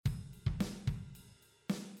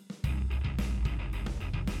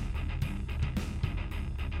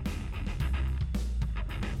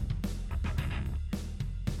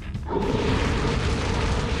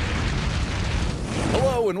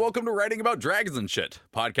and welcome to Writing About Dragons and Shit,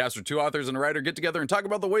 podcast where two authors and a writer get together and talk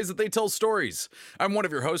about the ways that they tell stories. I'm one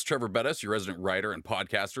of your hosts, Trevor Bettis, your resident writer and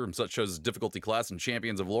podcaster from such shows as Difficulty Class and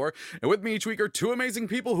Champions of Lore, and with me each week are two amazing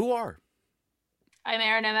people who are... I'm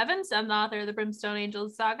Erin M. Evans. I'm the author of the Brimstone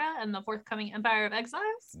Angels saga and the forthcoming Empire of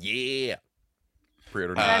Exiles. Yeah.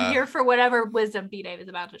 And I'm here for whatever wisdom B-Dave is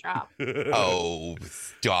about to drop. Oh,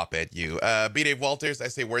 stop it, you. B-Dave Walters, I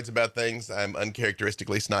say words about things. I'm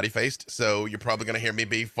uncharacteristically snotty-faced, so you're probably going to hear me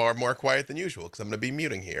be far more quiet than usual, because I'm going to be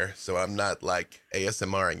muting here, so I'm not, like,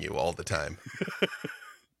 ASMRing you all the time.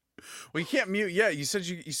 Well, you can't mute yet. You said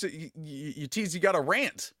you teased you got a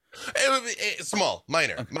rant. Small,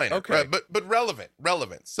 minor. Okay. But relevant.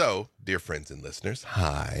 So, dear friends and listeners,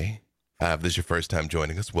 hi. If this is your first time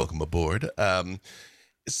joining us, welcome aboard.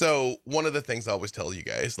 So one of the things I always tell you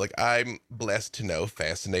guys, like, I'm blessed to know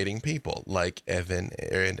fascinating people like Erin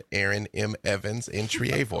M. Evans and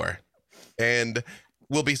Trievor. And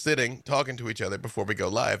we'll be sitting talking to each other before we go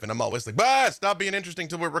live, and I'm always like, stop being interesting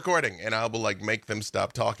till we're recording. And I will, like, make them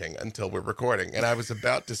stop talking until we're recording. And I was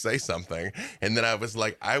about to say something, and then I was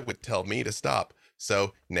like, I would tell me to stop.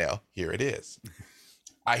 So now here it is.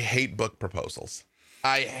 I hate book proposals.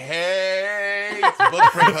 I hate book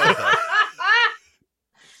proposals.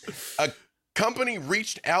 A company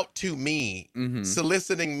reached out to me,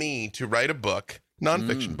 soliciting me to write a book,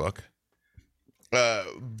 nonfiction book,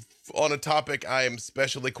 on a topic I am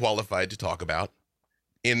specially qualified to talk about.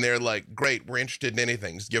 And they're like, great, we're interested in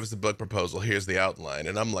anything. Just give us a book proposal. Here's the outline.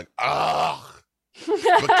 And I'm like,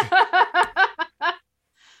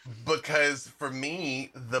 because for me,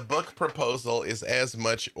 the book proposal is as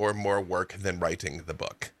much or more work than writing the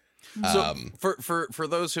book. So for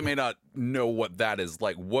those who may not know what that is,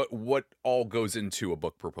 like, what all goes into a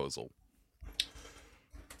book proposal?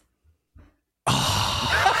 All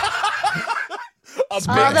the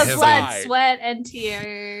blood, sweat, and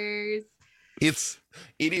tears. It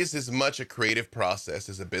is as much a creative process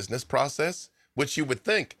as a business process, which you would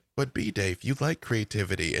think. But B-Dave, you like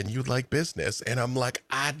creativity and you like business. And I'm like,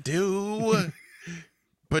 I do,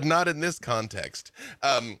 but not in this context.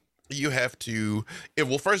 You have to,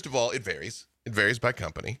 well, first of all, it varies. It varies by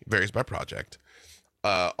company, it varies by project.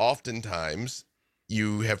 Oftentimes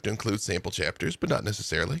you have to include sample chapters, but not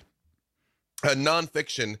necessarily.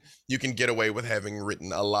 Nonfiction, you can get away with having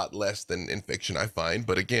written a lot less than in fiction, I find.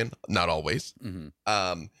 But again, not always.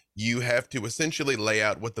 You have to essentially lay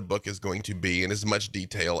out what the book is going to be in as much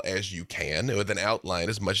detail as you can, with an outline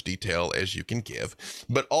as much detail as you can give.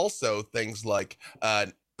 But also things like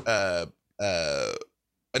analysis.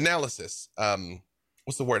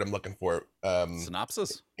 What's the word I'm looking for?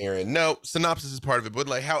 Synopsis? Aaron, no, synopsis is part of it, but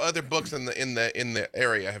like how other books in the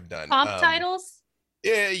area have done. Comp titles?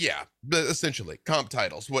 Yeah, essentially comp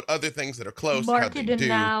titles. What other things that are close? Market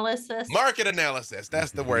analysis. Market analysis. That's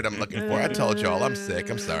the word I'm looking for. I told y'all I'm sick.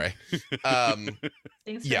 I'm sorry.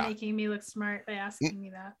 Thanks for making me look smart by asking me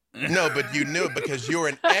that. No, but you knew it because you're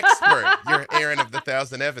an expert. You're Erin of the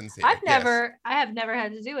Thousand Evans here. I have never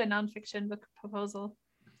had to do a nonfiction book proposal.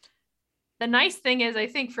 The nice thing is, I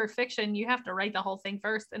think for fiction, you have to write the whole thing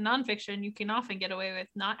first. And nonfiction, you can often get away with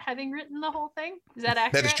not having written the whole thing. Is that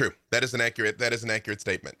accurate? That is true. That is an accurate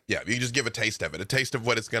statement. Yeah, you just give a taste of it, a taste of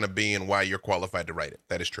what it's going to be and why you're qualified to write it.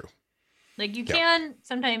 That is true. Like, you can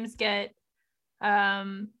sometimes get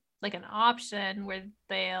like an option where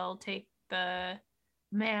they'll take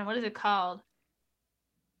what is it called?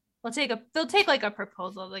 They'll take like a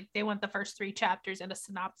proposal, like they want the first 3 chapters and a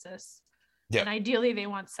synopsis. Yeah. And ideally they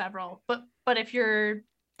want several, but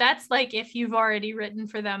that's like if you've already written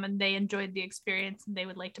for them and they enjoyed the experience and they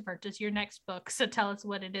would like to purchase your next book. So tell us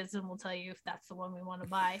what it is and we'll tell you if that's the one we want to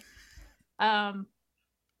buy.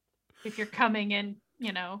 If you're coming in,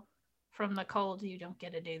 from the cold, you don't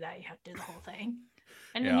get to do that. You have to do the whole thing.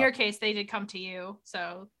 And in your case, they did come to you.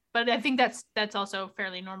 So, but I think that's also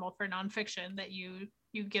fairly normal for nonfiction, that you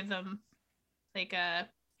give them like a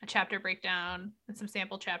chapter breakdown and some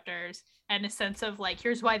sample chapters and a sense of like,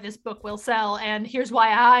 here's why this book will sell and here's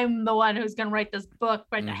why I'm the one who's going to write this book,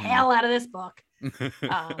 write the hell out of this book.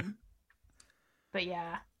 But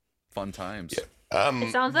yeah, fun times. Yeah.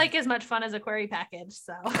 It sounds like as much fun as a query package,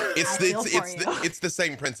 so it's the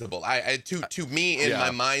same principle. To me in my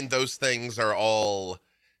mind, those things are all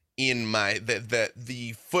in my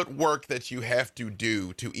the footwork that you have to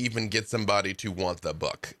do to even get somebody to want the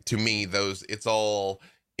book. To me, it's all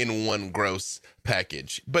in one gross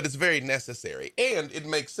package, but it's very necessary, and it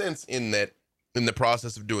makes sense in that in the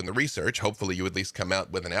process of doing the research, hopefully you at least come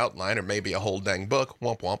out with an outline or maybe a whole dang book,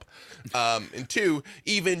 womp womp. And 2,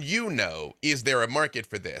 even is there a market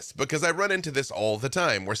for this? Because I run into this all the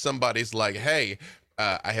time where somebody's like, hey,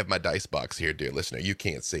 I have my dice box here, dear listener. You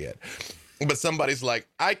can't see it. But somebody's like,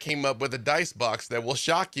 I came up with a dice box that will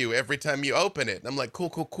shock you every time you open it. And I'm like,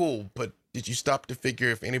 cool. But did you stop to figure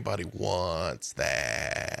if anybody wants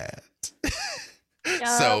that?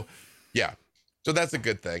 So, yeah. So that's a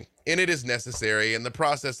good thing. And it is necessary. And the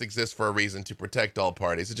process exists for a reason to protect all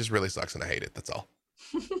parties. It just really sucks and I hate it. That's all.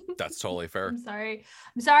 That's totally fair. I'm sorry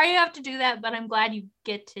you have to do that, but I'm glad you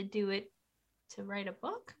get to do it to write a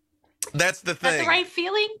book. That's the thing. That's the right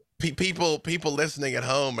feeling. People listening at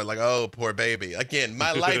home are like, oh, poor baby. Again,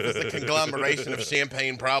 my life is a conglomeration of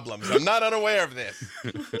champagne problems. I'm not unaware of this.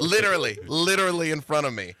 Literally in front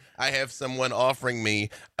of me. I have someone offering me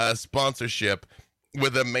a sponsorship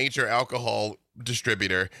with a major alcohol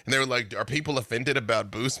distributor. And they were like, are people offended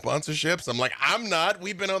about booze sponsorships? I'm like, I'm not.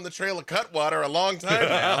 We've been on the trail of Cutwater a long time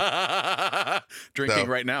now. Drinking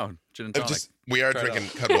right now. Gin and tonic. We are drinking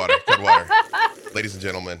Cutwater. Ladies and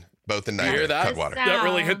gentlemen. Both in night. Hear that? Cutwater. That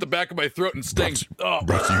really hit the back of my throat and stings. Brought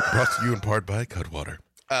to you in part by Cutwater.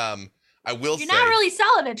 I will say you're not really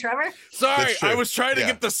selling it, Trevor. Sorry, I was trying to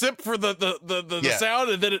get the sip for the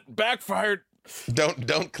sound, and then it backfired.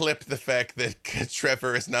 Don't clip the fact that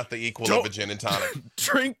Trevor is not the equal of a gin and tonic.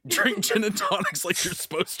 Drink gin and tonics like you're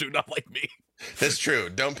supposed to, not like me. That's true.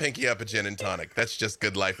 Don't pinky up a gin and tonic. That's just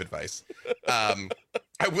good life advice.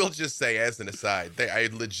 I will just say, as an aside, I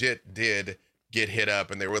legit did get hit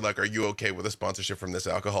up and they were like, are you okay with a sponsorship from this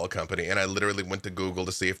alcohol company? And I literally went to Google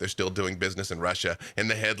to see if they're still doing business in Russia. And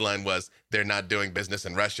the headline was, they're not doing business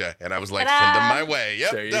in Russia. And I was like, send them my way.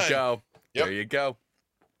 Yep, there you go. Yep. There you go.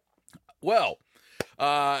 Well,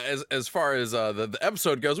 as far as the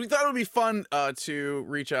episode goes, we thought it would be fun to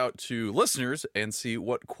reach out to listeners and see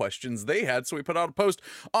what questions they had. So we put out a post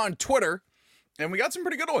on Twitter and we got some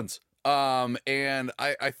pretty good ones. And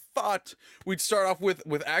I thought we'd start off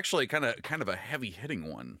with actually kind of a heavy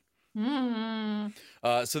hitting one.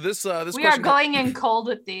 So this we are going in cold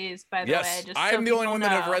with these, by the way. Yes, I'm the only one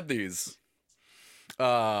that have read these.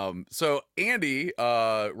 So Andy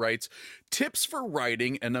writes, tips for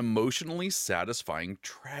writing an emotionally satisfying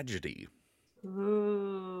tragedy.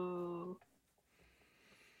 Ooh.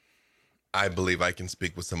 I believe I can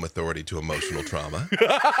speak with some authority to emotional trauma.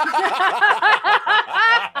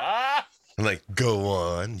 I'm like, go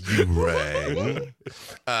on, you rang.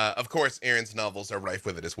 Of course, Erin's novels are rife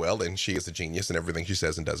with it as well, and she is a genius, and everything she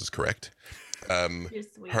says and does is correct.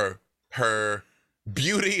 Her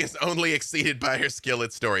beauty is only exceeded by her skill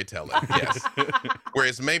at storytelling. Yes.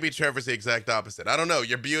 Whereas maybe Trevor's the exact opposite. I don't know.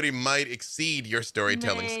 Your beauty might exceed your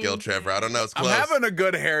storytelling skill, Trevor. I don't know. It's close. I'm having a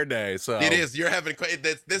good hair day, so it is. You're having.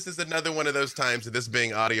 This is another one of those times that this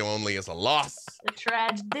being audio only is a loss.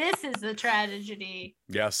 This is a tragedy.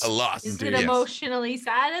 Yes, a loss. Is it emotionally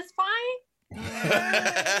satisfying?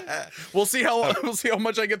 We'll see how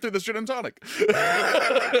much I get through this gin and tonic.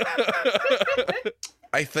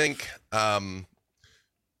 I think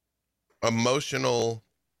emotional.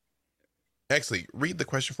 Actually, read the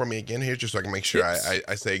question for me again here, just so I can make sure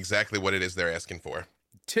I say exactly what it is they're asking for.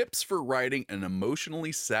 Tips for writing an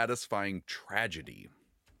emotionally satisfying tragedy.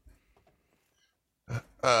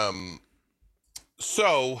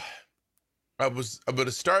 So I'm going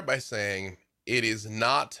to start by saying it is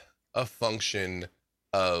not a function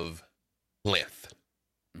of length.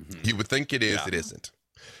 Mm-hmm. You would think it is, it isn't.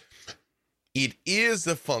 It is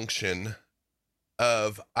a function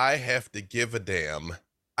of I have to give a damn.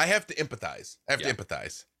 I have to empathize. I have to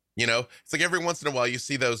empathize. You know, it's like every once in a while you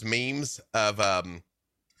see those memes of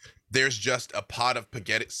there's just a pot of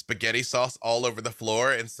spaghetti sauce all over the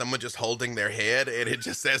floor and someone just holding their head and it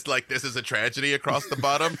just says like this is a tragedy across the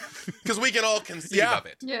bottom, because we can all conceive of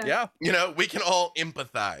it. Yeah. You know, we can all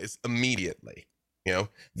empathize immediately. You know,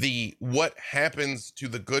 what happens to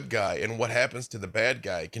the good guy and what happens to the bad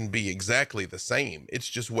guy can be exactly the same. It's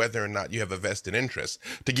just whether or not you have a vested interest.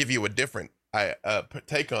 To give you a different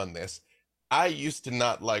take on this, I used to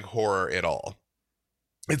not like horror at all.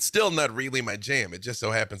 It's still not really my jam. It just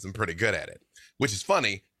so happens I'm pretty good at it, which is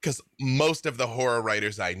funny because most of the horror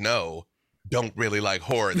writers I know don't really like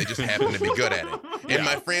horror. They just happen to be good at it. And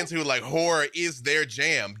my friends who like horror is their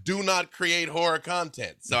jam do not create horror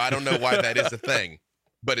content. So I don't know why that is a thing,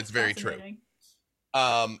 but it's very true.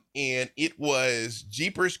 And it was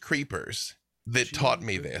Jeepers Creepers that taught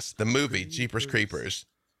me this, the movie Jeepers Creepers,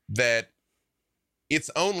 that it's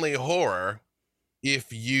only horror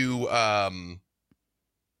if you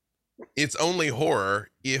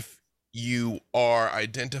are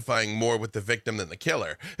identifying more with the victim than the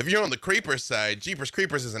killer. If you're on the creeper side, Jeepers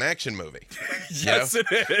Creepers is an action movie. Yes, it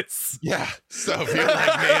is. Yeah. So if you're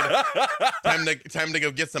like, man, time to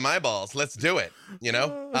go get some eyeballs, let's do it. You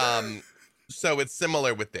know. So it's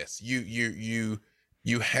similar with this. You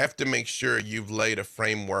you have to make sure you've laid a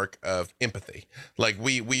framework of empathy. Like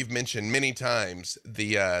we've mentioned many times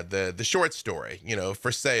the short story, you know,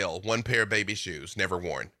 For Sale, one pair of baby shoes, never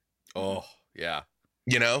worn. Oh, yeah.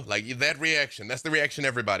 You know, like that reaction, that's the reaction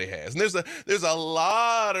everybody has. And there's a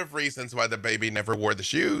lot of reasons why the baby never wore the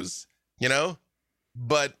shoes, you know,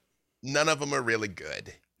 but none of them are really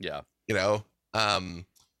good. Yeah. You know,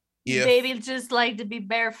 Baby just like to be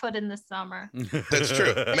barefoot in the summer. That's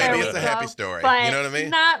true. Maybe it's a happy story. But you know what I mean?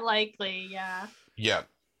 Not likely. Yeah. Yeah.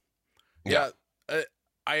 Yeah.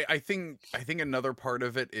 I think another part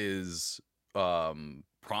of it is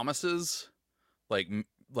promises, like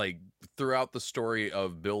throughout the story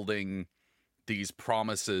of building these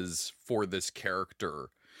promises for this character.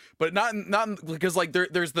 But not because like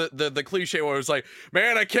there's the cliche where it's like,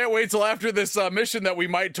 man, I can't wait till after this mission that we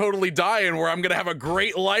might totally die in, where I'm gonna have a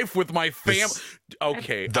great life with my family.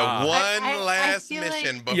 Okay, the last I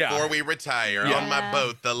mission like, before we retire on my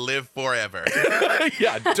boat, the live forever.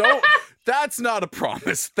 Yeah, don't. That's not a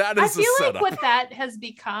promise. That is a setup. I feel like what that has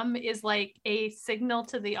become is like a signal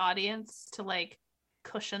to the audience to like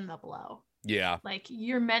cushion the blow. Yeah, like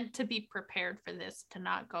you're meant to be prepared for this to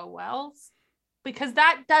not go well. Because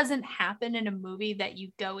that doesn't happen in a movie that you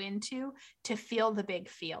go into to feel the big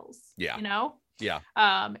feels. Yeah. You know? Yeah.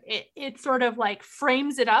 It sort of like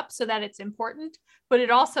frames it up so that it's important, but it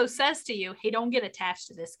also says to you, hey, don't get attached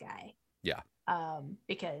to this guy. Yeah.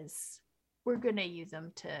 Because we're gonna use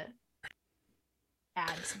him to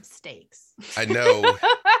add some stakes. I know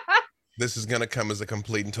this is gonna come as a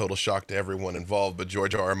complete and total shock to everyone involved, but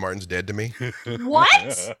George R.R. Martin's dead to me.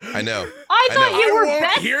 What? I know. I thought you were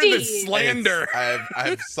besties. Hear the slander.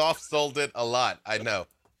 I've soft sold it a lot. I know,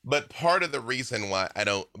 but part of the reason why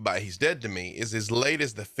he's dead to me is as late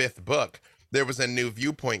as the 5th book, there was a new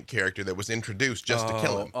viewpoint character that was introduced just to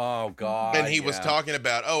kill him. Oh God! And he was talking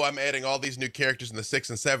about, I'm adding all these new characters in the 6th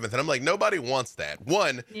and 7th, and I'm like, nobody wants that.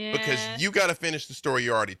 One, because you got to finish the story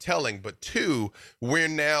you're already telling, but 2, we're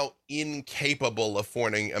now incapable of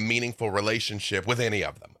forming a meaningful relationship with any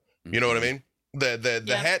of them. You know what I mean?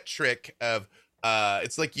 The hat trick of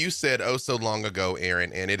it's like you said so long ago,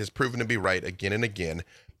 Aaron, and it has proven to be right again and again.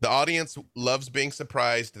 The audience loves being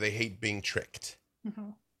surprised; they hate being tricked.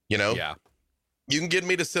 You know? Yeah. You can get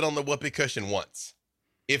me to sit on the whoopee cushion once.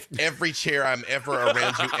 If every chair I'm ever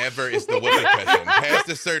around you ever is the whoopee cushion, past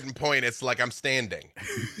a certain point, it's like I'm standing.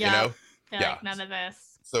 You know? Like none of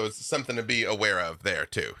this. So it's something to be aware of there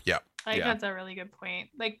too. Yeah. That's a really good point.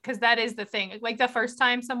 Like, because that is the thing. Like the first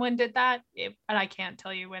time someone did that, and I can't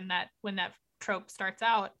tell you when that trope starts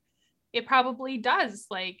out, it probably does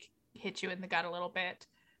like hit you in the gut a little bit.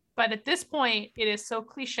 But at this point, it is so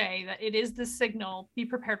cliche that it is the signal: be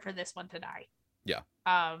prepared for this one to die. Yeah.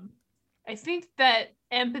 I think that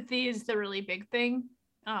empathy is the really big thing.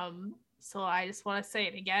 So I just want to say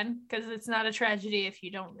it again, because it's not a tragedy if you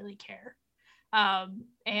don't really care.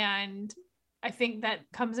 And I think that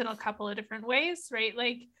comes in a couple of different ways, right?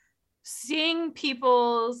 Like seeing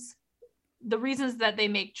the reasons that they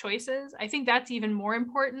make choices. I think that's even more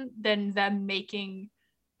important than them making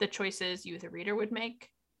the choices you, the reader, would make.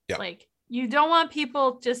 Yeah. Like, you don't want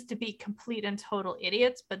people just to be complete and total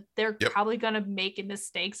idiots, but they're probably going to make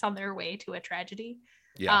mistakes on their way to a tragedy.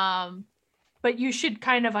 Yeah. But you should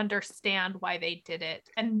kind of understand why they did it.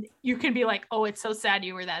 And you can be like, oh, it's so sad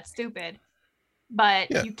you were that stupid.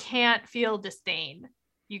 But you can't feel disdain.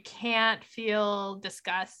 You can't feel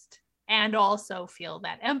disgust, and also feel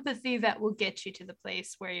that empathy that will get you to the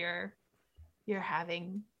place where you're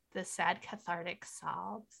having the sad cathartic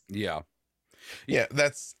sobs. Yeah. Yeah,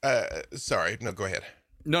 that's sorry. No, go ahead.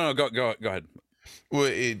 No, go ahead. Well,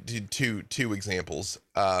 it did two examples.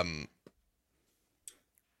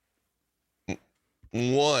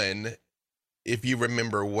 One, if you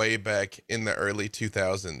remember way back in the early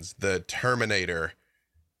 2000s, the Terminator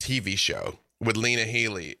TV show with Lena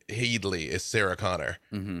Headey as Sarah Connor.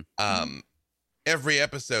 Every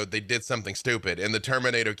episode they did something stupid, and the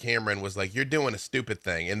Terminator Cameron was like, you're doing a stupid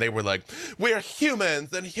thing, and they were like, we're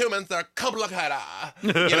humans and humans are complicated,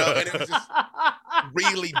 you know, and it was just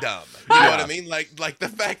really dumb. You know what I mean? Like the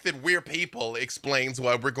fact that we're people explains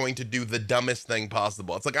why we're going to do the dumbest thing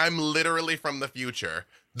possible. It's like, I'm literally from the future,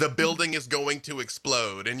 the building is going to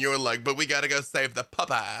explode, and you're like, but we gotta go save the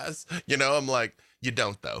puppies, you know? I'm like, you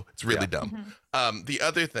don't though. It's really dumb. The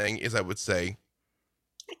other thing is, I would say,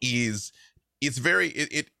 is it's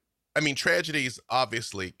I mean, tragedies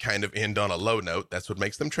obviously kind of end on a low note. That's what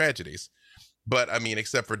makes them tragedies. But I mean,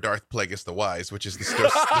 except for Darth Plagueis the Wise, which is the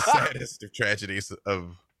saddest of tragedies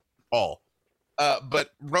of all.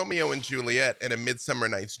 But Romeo and Juliet and A Midsummer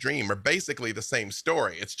Night's Dream are basically the same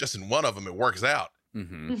story. It's just in one of them, it works out.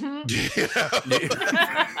 Mm-hmm.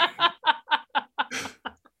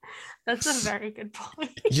 That's a very good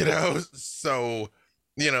point. So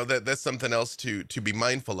that's something else to be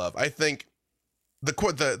mindful of. I think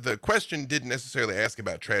the question didn't necessarily ask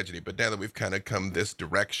about tragedy, but now that we've kind of come this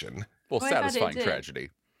direction, Well, Oh, I thought it satisfying did. tragedy.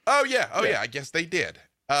 oh yeah, Yeah. I guess they did.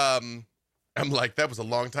 I'm like, that was a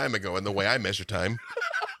long time ago in the way I measure time.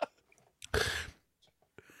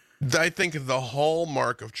 I think the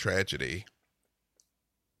hallmark of tragedy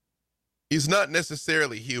is not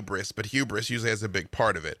necessarily hubris, but hubris usually has a big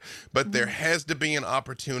part of it. But there has to be an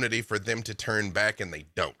opportunity for them to turn back, and they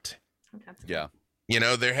don't. Yeah.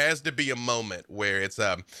 There has to be a moment where it's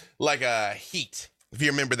like a Heat. If you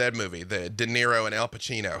remember that movie, the De Niro and Al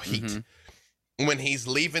Pacino, Heat. Mhm. When he's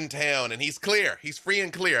leaving town and he's clear, he's free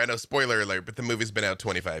and clear. I know, spoiler alert, but the movie's been out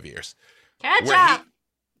 25 years. Catch Where up.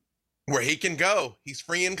 where he can go, he's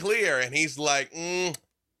free and clear, and he's like,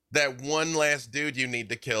 that one last dude you need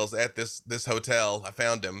to kill is at this hotel. I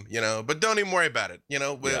found him, but don't even worry about it.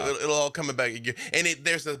 It'll all come back. And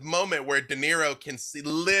there's a moment where De Niro can see,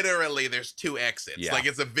 literally, there's two exits. Yeah. Like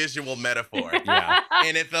it's a visual metaphor. Yeah.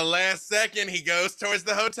 And at the last second, he goes towards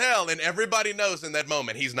the hotel, and everybody knows in that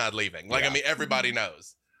moment he's not leaving. Like, Yeah. I mean, everybody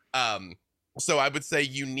knows. So I would say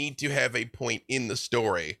you need to have a point in the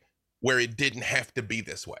story where it didn't have to be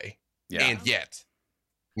this way. Yeah. And yet,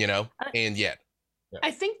 and yet.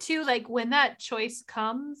 I think too, like when that choice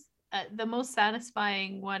comes, the most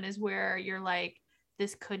satisfying one is where you're like,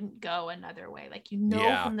 this couldn't go another way. Like,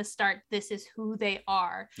 Yeah. from the start, this is who they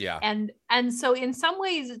are. Yeah. And so in some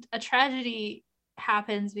ways, a tragedy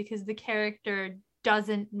happens because the character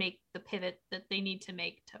doesn't make the pivot that they need to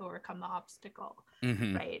make to overcome the obstacle,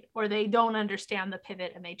 Mhm. right? Or they don't understand the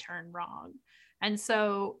pivot and they turn wrong. And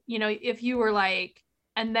so, if you were like,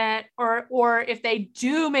 and that, or if they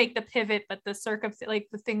do make the pivot, but the circumstance, like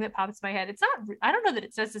the thing that pops in my head, it's not, I don't know that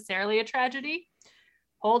it's necessarily a tragedy.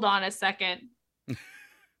 Hold on a second.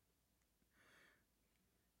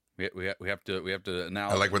 We have to now.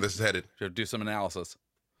 I like where this is headed. We have to do some analysis.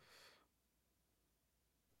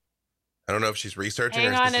 I don't know if she's researching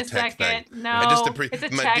Hang or on is a this a text second. thing. No, I just it's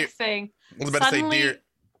a my text dear- thing. I was about to say, Suddenly, I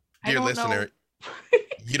dear don't listener, know.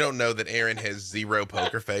 you don't know that Aaron has zero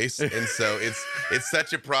poker face, and so it's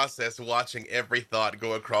such a process watching every thought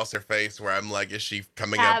go across her face. Where I'm like, is she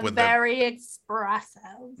coming up with Very expressive.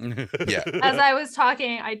 Yeah. As I was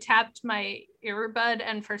talking, I tapped my earbud,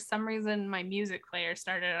 and for some reason, my music player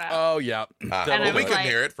started up. Oh yeah. And well, I we was couldn't like-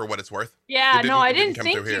 hear it for what it's worth. Yeah, It no, I didn't didn't come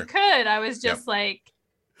think through you here. could. I was just like,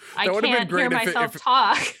 I That would've been can't great hear if myself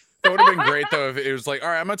talk. That would have been great though if it was like, all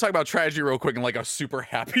right, I'm gonna talk about tragedy real quick, and like a super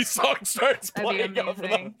happy song starts That'd be playing over the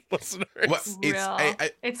amazing. listeners. Well, Real.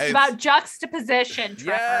 I- It's I- about juxtaposition,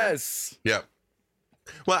 Trevor. Yes. Yeah.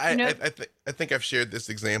 Well, You know- I think I've shared this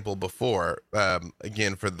example before.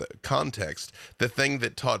 Again, for the context, the thing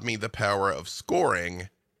that taught me the power of scoring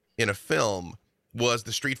in a film was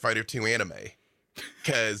the Street Fighter 2 anime.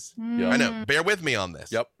 Because I know, bear with me on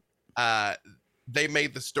this. Yep. They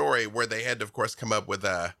made the story where they had to, of course, come up with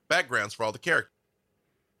backgrounds for all the characters.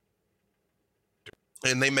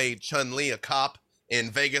 And they made Chun-Li a cop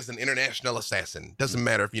and Vega's an international assassin. Doesn't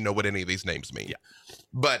matter if you know what any of these names mean. Yeah.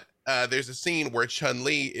 But there's a scene where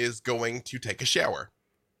Chun-Li is going to take a shower.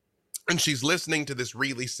 And she's listening to this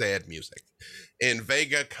really sad music. And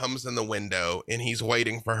Vega comes in the window and he's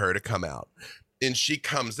waiting for her to come out. And she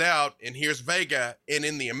comes out, and here's Vega. And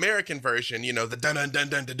in the American version, the dun dun dun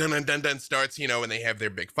dun dun dun dun dun starts, and they have their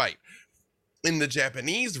big fight. In the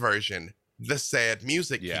Japanese version, the sad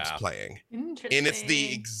music keeps playing. Interesting. And it's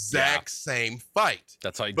the exact same fight.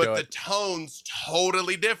 That's how you do But the it. tone's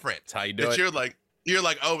totally different. That's how you do That it. you're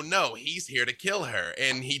like, oh no, he's here to kill her.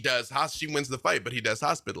 And he does, she wins the fight, but he does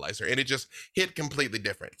hospitalize her. And it just hit completely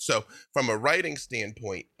different. So from a writing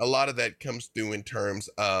standpoint, a lot of that comes through in terms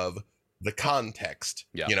of the context,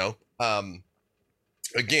 Yeah.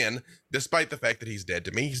 Again, despite the fact that he's dead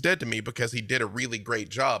to me because he did a really great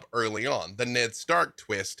job early on. The Ned Stark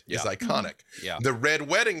twist is iconic. Yeah. The Red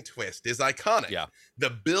Wedding twist is iconic. Yeah. The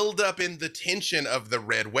buildup in the tension of the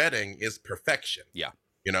Red Wedding is perfection. Yeah.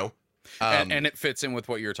 And it fits in with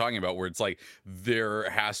what you're talking about, where it's like there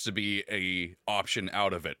has to be a option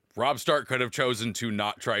out of it. Rob Stark could have chosen to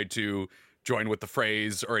not try to join with the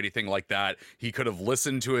phrase or anything like that. He could have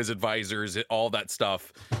listened to his advisors, all that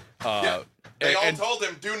stuff. They all told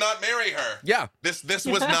him, do not marry her. Yeah. This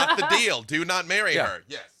was not the deal. Do not marry her.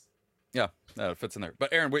 Yes. Yeah, it fits in there.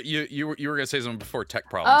 But Aaron, you were gonna say something before tech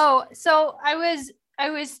problems. Oh, so I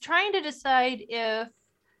was trying to decide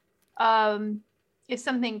if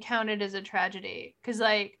something counted as a tragedy, because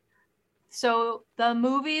like So the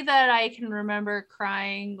movie that I can remember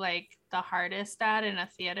crying like the hardest at in a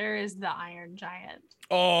theater is The Iron Giant.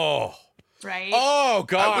 Oh. Right? Oh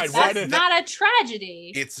God. That's not a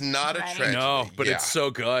tragedy. It's not a tragedy. No, but it's so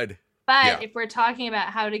good. But if we're talking about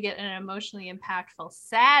how to get an emotionally impactful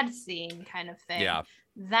sad scene kind of thing,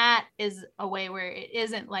 that is a way where it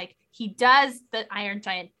isn't like the Iron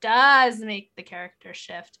Giant does make the character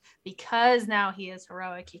shift because now he is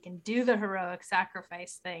heroic. He can do the heroic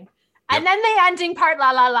sacrifice thing. And then the ending part,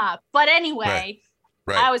 la la la. But anyway,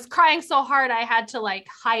 I was crying so hard I had to like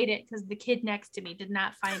hide it because the kid next to me did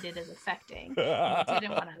not find it as affecting. I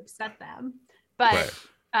didn't want to upset them. But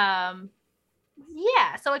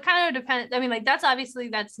yeah, so it kind of depends. I mean, like that's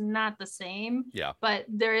not the same. Yeah. But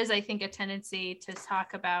there is, I think, a tendency to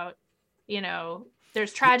talk about,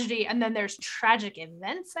 there's tragedy and then there's tragic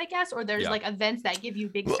events, I guess, or there's like events that give you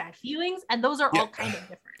big sad feelings, and those are all kind of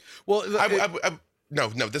different. Well, no,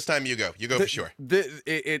 this time you go for sure.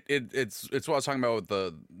 It's what I was talking about with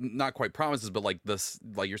the not quite promises, but like this,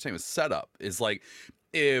 like you're saying, with setup is like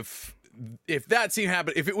if that scene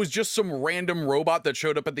happened, if it was just some random robot that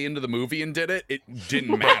showed up at the end of the movie and did it, it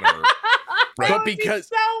didn't matter. But because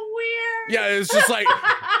so weird. Yeah, it's just like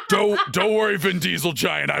don't worry, Vin Diesel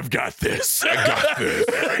Giant, I've got this. I got this.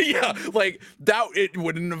 Yeah, like that it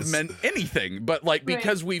wouldn't have meant anything. But like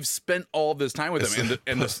because we've spent all this time with him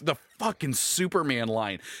and the fucking Superman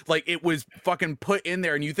line, like it was fucking put in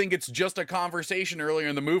there, and you think it's just a conversation earlier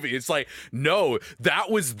in the movie. It's like, no,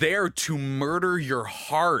 that was there to murder your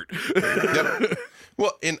heart. Yep.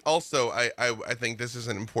 Well, and also I think this is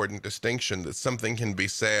an important distinction, that something can be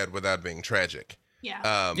sad without being tragic.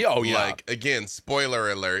 Yeah. Like, again,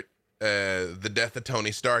 spoiler alert, the death of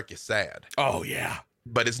Tony Stark is sad. Oh yeah.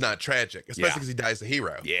 But it's not tragic, especially because he dies a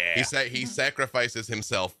hero. Yeah. He sacrifices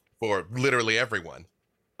himself for literally everyone.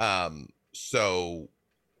 So,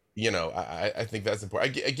 I think that's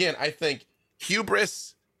important. Again, I think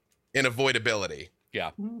hubris and avoidability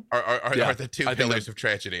are the two pillars of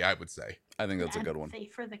tragedy, I would say. I think that's a good one.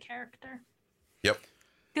 For the character. Yep.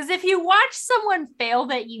 Because if you watch someone fail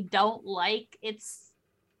that you don't like, it's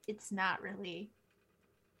not really,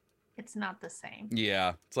 it's not the same.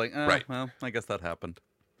 Yeah. It's like, well, I guess that happened.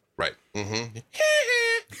 Right. Mm-hmm.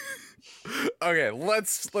 Okay,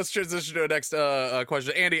 let's transition to a next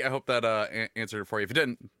question. Andy, I hope that answered it for you. If it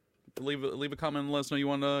didn't, leave a comment and let us know you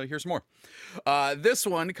want to hear some more. This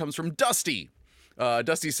one comes from Dusty.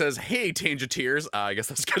 Dusty says, "Hey, Tangeteers." I guess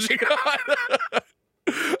that's catching on.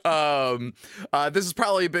 This has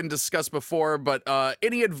probably been discussed before, but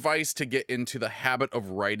any advice to get into the habit of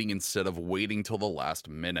writing instead of waiting till the last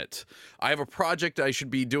minute? I have a project I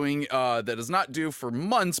should be doing that is not due for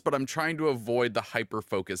months, but I'm trying to avoid the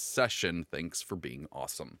hyper-focused session. Thanks for being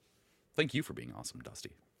awesome. Thank you for being awesome,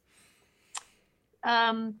 Dusty.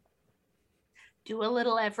 Do a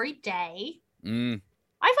little every day.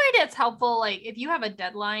 I find it's helpful, like if you have a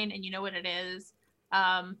deadline and you know what it is,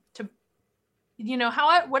 to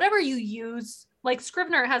whatever you use, like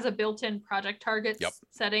Scrivener has a built-in project targets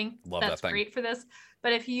setting. That's great for this.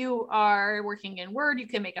 But if you are working in Word, you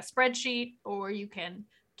can make a spreadsheet, or you can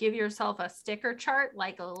give yourself a sticker chart,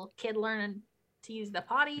 like a little kid learning to use the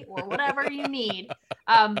potty, or whatever you need,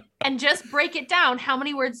 and just break it down. How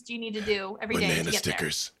many words do you need to do every day to get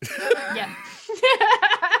stickers. There? Yeah.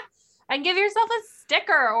 And give yourself a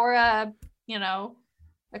sticker, or a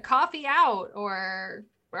coffee out, or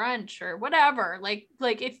brunch, or whatever. Like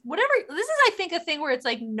if whatever, this is, I think, a thing where it's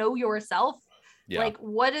like, know yourself. Like,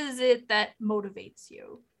 what is it that motivates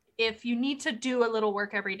you? If you need to do a little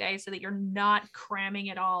work every day so that you're not cramming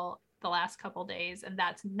it all the last couple days, and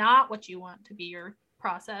that's not what you want to be your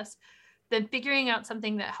process, then figuring out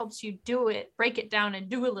something that helps you do it, break it down and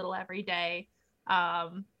do a little every day,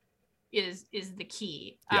 is the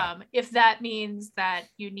key. If that means that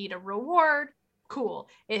you need a reward, cool.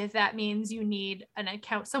 If that means you need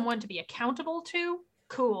someone to be accountable to,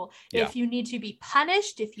 cool. If you need to be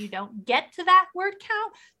punished if you don't get to that word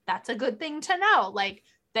count, that's a good thing to know. Like,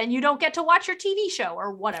 then you don't get to watch your TV show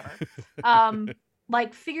or whatever.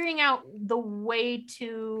 Like, figuring out the way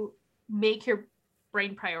to make your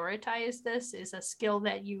brain prioritize this is a skill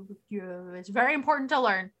that it's very important to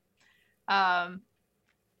learn.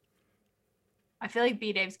 I feel like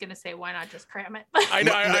B-Dave's gonna say, "Why not just cram it?" I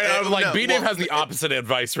know. B-Dave has the opposite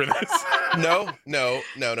advice for this. No.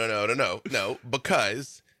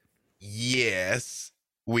 Because yes,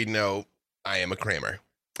 we know I am a crammer.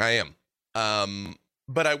 I am.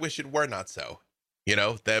 But I wish it were not so.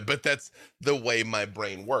 But that's the way my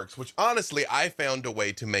brain works. Which honestly, I found a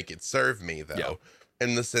way to make it serve me, though,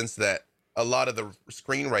 in the sense that a lot of the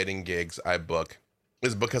screenwriting gigs I book,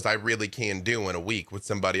 is because I really can do in a week what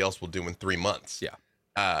somebody else will do in 3 months. Yeah.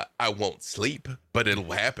 I won't sleep, but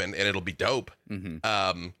it'll happen and it'll be dope.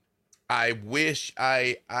 Mm-hmm. I wish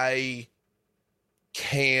I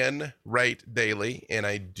can write daily, and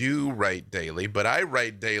I do write daily, but I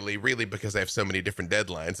write daily really because I have so many different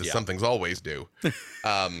deadlines that some things always do.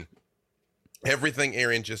 Everything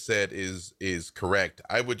Aaron just said is correct.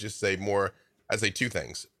 I would just say I'd say two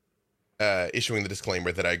things. Issuing the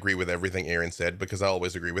disclaimer that I agree with everything Aaron said, because I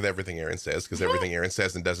always agree with everything Aaron says, because everything Aaron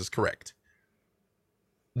says and does is correct.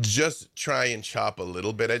 Just try and chop a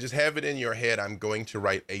little bit. I just have it in your head. I'm going to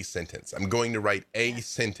write a sentence. I'm going to write a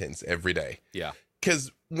sentence every day. Yeah.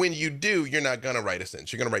 Because when you do, you're not going to write a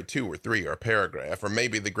sentence. You're going to write 2 or 3 or a paragraph, or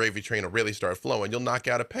maybe the gravy train will really start flowing. You'll knock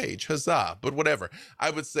out a page. Huzzah. But whatever.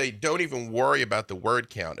 I would say don't even worry about the word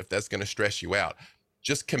count if that's going to stress you out.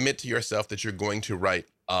 Just commit to yourself that you're going to write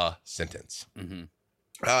a sentence. Mm-hmm.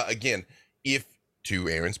 Again, to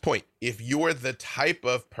Aaron's point, if you're the type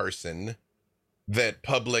of person that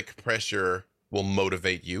public pressure will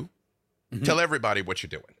motivate you, tell everybody what you're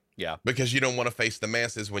doing. Yeah. Because you don't want to face the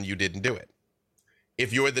masses when you didn't do it.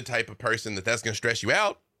 If you're the type of person that's going to stress you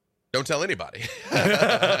out, don't tell anybody.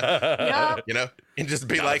 Yep. You know, and just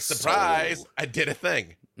be like, surprise, I did a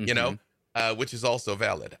thing, you know, which is also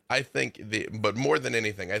valid. I think but more than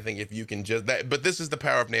anything, I think if you can but this is the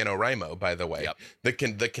power of NaNoWriMo, by the way, the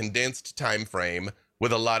condensed time frame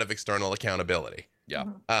with a lot of external accountability. Yeah.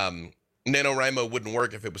 NaNoWriMo wouldn't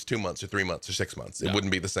work if it was 2 months or 3 months or 6 months. It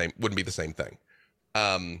wouldn't be the same thing.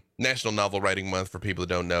 National Novel Writing Month, for people who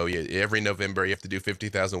don't know, every November you have to do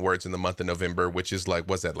 50,000 words in the month of November, which is like,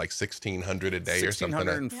 what's that, like 1,600 a day or something?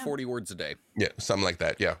 1,640 words a day. Yeah, something like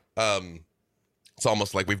that. Yeah. It's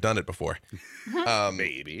almost like we've done it before.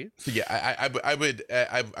 Maybe. So yeah,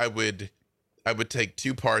 I would take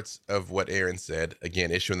 2 parts of what Aaron said,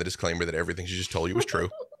 again, issuing the disclaimer that everything she just told you was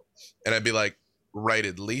true, and I'd be like, write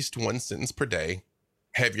at least 1 sentence per day.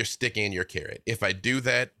 Have your stick and your carrot. If I do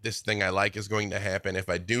that, this thing I like is going to happen. If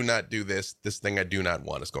I do not do this thing I do not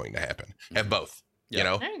want is going to happen. Have both. You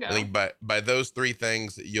know, There you go. I think by those 3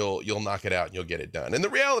 things, you'll knock it out and you'll get it done. And the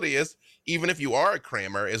reality is, even if you are a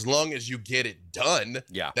crammer, as long as you get it done,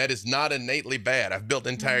 that is not innately bad. I've built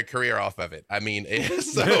an entire career off of it. I mean,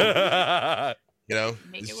 so you know,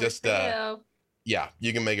 it's just yeah,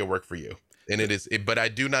 you can make it work for you. And but I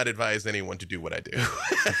do not advise anyone to do what I do.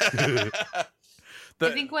 I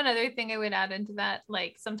think one other thing I would add into that,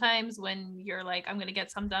 like sometimes when you're like, I'm going to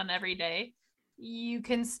get some done every day, you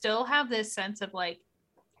can still have this sense of like,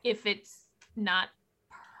 if it's not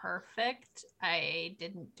perfect, I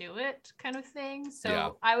didn't do it kind of thing.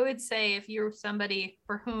 So I would say if you're somebody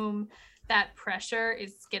for whom that pressure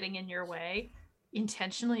is getting in your way,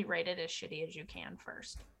 intentionally write it as shitty as you can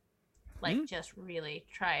first. Like just really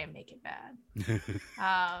try and make it bad.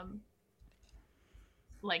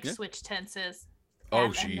 Like switch tenses.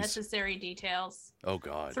 Unnecessary details. Oh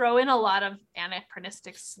God. Throw in a lot of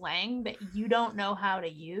anachronistic slang that you don't know how to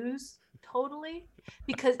use totally.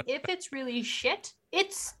 Because if it's really shit,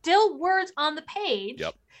 it's still words on the page.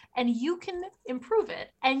 And you can improve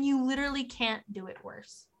it. And you literally can't do it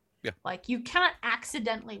worse. Yeah. Like you cannot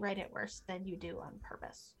accidentally write it worse than you do on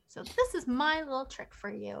purpose. So this is my little trick for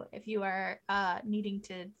you if you are needing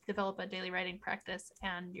to develop a daily writing practice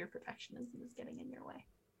and your perfectionism is getting in your way.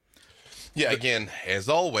 Yeah, again, as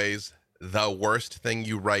always, the worst thing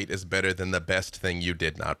you write is better than the best thing you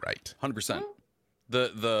did not write. 100%.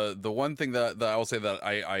 The one thing that I will say that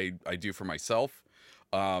I do for myself,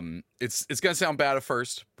 it's gonna sound bad at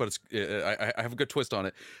first, but I have a good twist on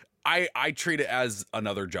it. I treat it as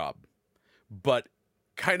another job, but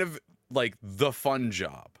kind of like the fun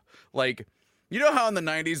job. Like, you know how in the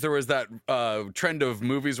 90s there was that trend of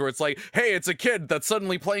movies where it's like, hey, it's a kid that's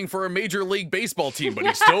suddenly playing for a major league baseball team, but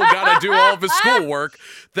he's still got to do all of his schoolwork.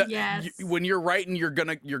 That when you're writing, you're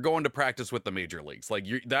going to practice with the major leagues. Like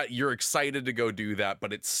you're excited to go do that,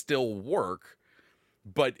 but it's still work.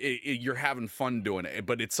 But you're having fun doing it.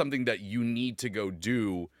 But it's something that you need to go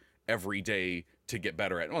do every day to get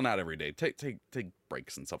better at. Well, not every day. Take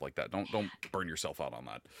breaks and stuff like that. Don't burn yourself out on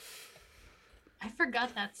that. I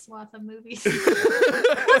forgot that swath of movies. Wasn't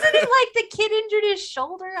it like the kid injured his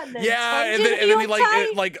shoulder and then and then he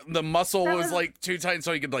like the muscle was like too tight,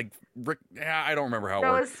 so he could like I don't remember how it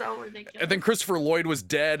worked. That was so ridiculous. And then Christopher Lloyd was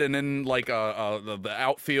dead, and then like the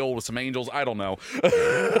outfield with some angels. I don't know.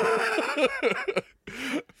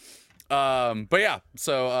 But yeah.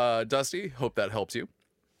 So Dusty, hope that helps you.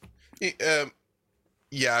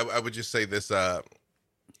 Yeah, I would just say this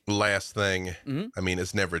last thing. I mean,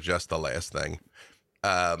 it's never just the last thing.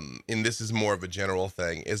 and this is more of a general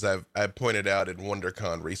thing, is I've pointed out at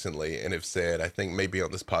WonderCon recently and have said, I think maybe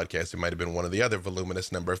on this podcast, it might have been one of the other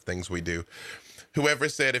voluminous number of things we do. Whoever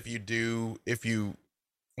said if you do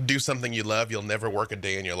something you love, you'll never work a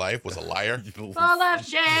day in your life was a liar. Full of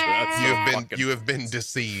shit. You have been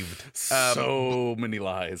deceived. So many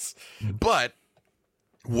lies. But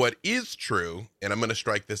what is true, and I'm going to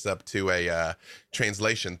strike this up to a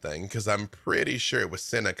translation thing, because I'm pretty sure it was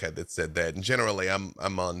Seneca that said that. And generally,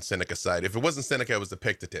 I'm on Seneca's side. If it wasn't Seneca, it was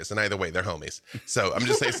Epictetus. And either way, they're homies. So I'm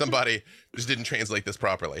just saying somebody just didn't translate this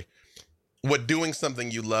properly. What doing something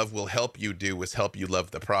you love will help you do is help you love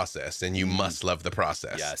the process, and you must love the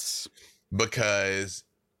process. Yes. Because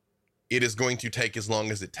it is going to take as long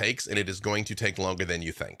as it takes, and it is going to take longer than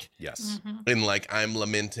you think. Yes. And like, I'm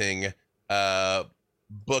lamenting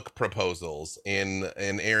book proposals, and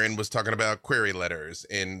Aaron was talking about query letters,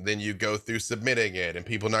 and then you go through submitting it and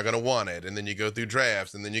people not going to want it, and then you go through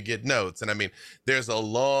drafts, and then you get notes. And I mean, there's a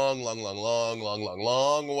long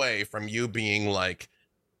way from you being like,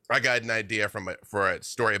 I got an idea for a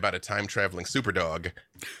story about a time traveling super dog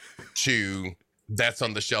to that's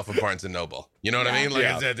on the shelf of Barnes and Noble. You know what I mean?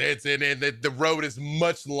 Like, the road is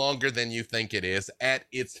much longer than you think it is at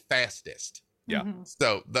its fastest. Yeah.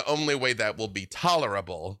 So the only way that will be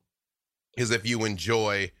tolerable is if you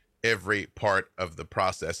enjoy every part of the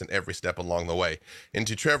process and every step along the way. And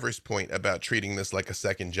to Trevor's point about treating this like a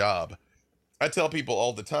second job, I tell people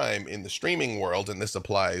all the time in the streaming world, and this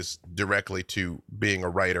applies directly to being a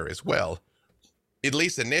writer as well, at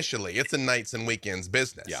least initially, it's a nights and weekends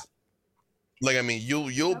business. Yeah. Like, I mean,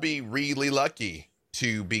 you'll be really lucky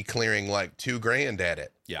to be clearing like $2,000 at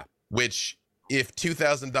it. Yeah. Which, if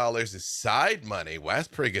 $2,000 is side money, well, that's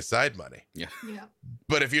pretty good side money. Yeah.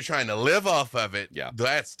 But if you're trying to live off of it, yeah,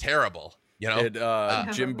 that's terrible. You know,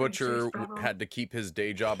 Jim Butcher had to keep his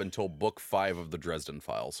day job until book 5 of the Dresden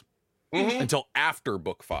Files. Until after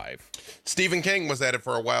book 5. Stephen King was at it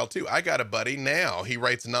for a while too. I got a buddy now. He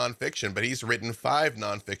writes nonfiction, but he's written 5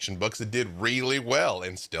 nonfiction books that did really well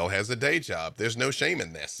and still has a day job. There's no shame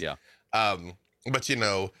in this. Yeah. But you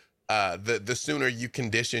know, the sooner you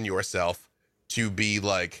condition yourself to be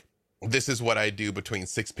like, this is what I do between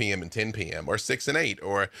 6 p.m. and 10 p.m. or 6 and 8,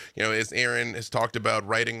 or, you know, as Erin has talked about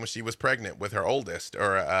writing when she was pregnant with her oldest,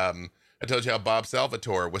 or I told you how Bob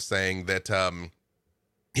Salvatore was saying that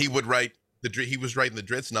he would write he was writing the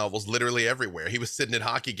Dritz novels literally everywhere. He was sitting at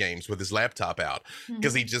hockey games with his laptop out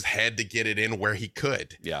because he just had to get it in where he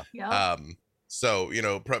could. Yeah. So, you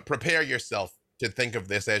know, prepare yourself to think of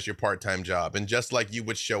this as your part-time job. And just like you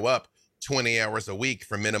would show up 20 hours a week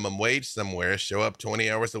for minimum wage somewhere, show up 20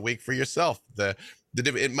 hours a week for yourself.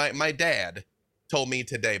 My dad told me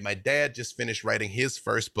today, my dad just finished writing his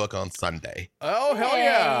first book on Sunday. Oh, hell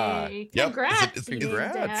yeah. Congrats.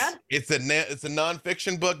 Congrats. Dad. It's a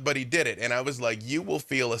nonfiction book, but he did it. And I was like, you will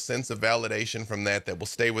feel a sense of validation from that will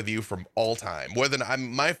stay with you from all time.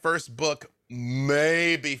 My first book,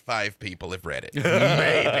 maybe 5 people have read it.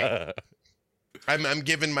 Maybe. I'm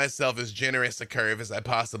giving myself as generous a curve as I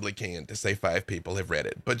possibly can to say 5 people have read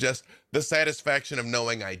it. But just the satisfaction of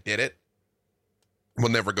knowing I did it will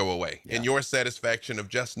never go away. Yeah. And your satisfaction of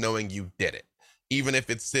just knowing you did it, even if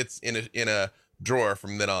it sits in a drawer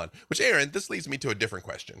from then on. Which, Aaron, this leads me to a different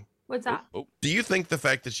question. What's that? Do you think the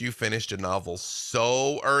fact that you finished a novel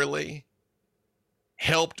so early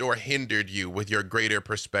helped or hindered you with your greater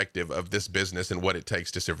perspective of this business and what it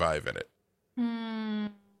takes to survive in it?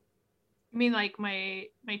 You mean like my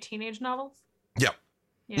teenage novels? Yeah.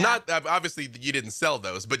 Not obviously you didn't sell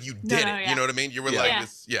those, but you did it. Yeah. You know what I mean? You were like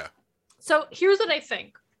this. Yeah. So here's what I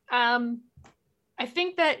think. I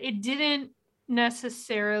think that it didn't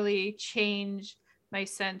necessarily change my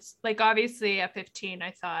sense. Like, obviously at 15,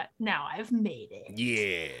 I thought, now I've made it.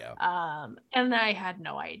 Yeah. And I had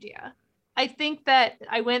no idea. I think that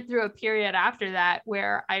I went through a period after that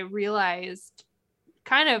where I realized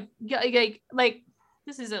kind of like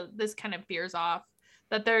this kind of veers off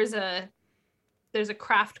that there's a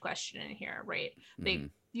craft question in here, right? Like,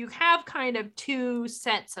 you have kind of 2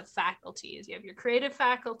 sets of faculties. You have your creative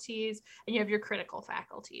faculties and you have your critical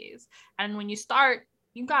faculties. And when you start,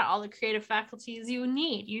 you've got all the creative faculties you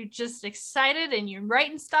need. You're just excited and you're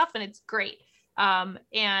writing stuff and it's great. And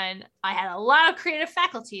I had a lot of creative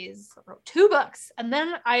faculties. I wrote 2 books. And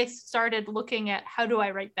then I started looking at how do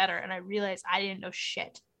I write better? And I realized I didn't know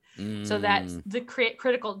shit. So that's the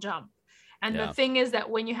critical jump. And the thing is that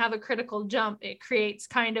when you have a critical jump, it creates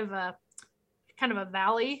kind of a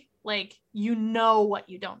valley. Like, you know what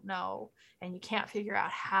you don't know and you can't figure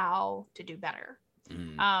out how to do better.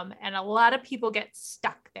 And a lot of people get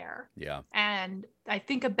stuck there. Yeah. And I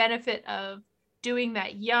think a benefit of doing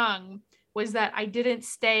that young was that I didn't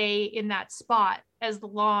stay in that spot as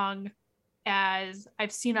long as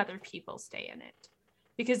I've seen other people stay in it.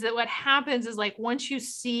 Because what happens is like once you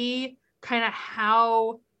see kind of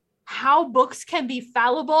how books can be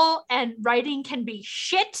fallible and writing can be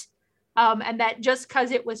shit, and that just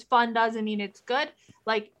because it was fun doesn't mean it's good,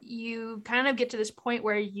 like you kind of get to this point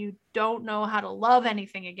where you don't know how to love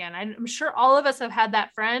anything again. I'm sure all of us have had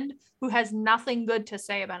that friend who has nothing good to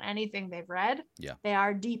say about anything they've read. Yeah, they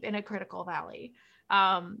are deep in a critical valley,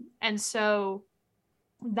 and so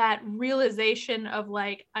that realization of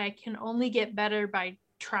like I can only get better by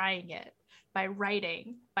trying it, by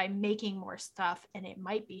writing, by making more stuff, and it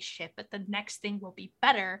might be shit, but the next thing will be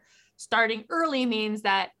better. Starting early means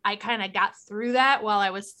that I kind of got through that while I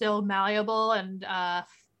was still malleable and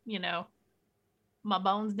you know, my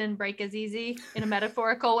bones didn't break as easy in a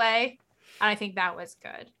metaphorical way. And I think that was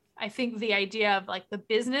good. I think the idea of like the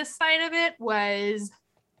business side of it was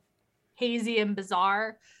hazy and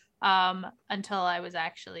bizarre until I was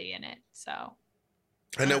actually in it. So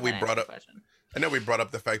I know we brought up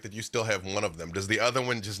the fact that you still have one of them. Does the other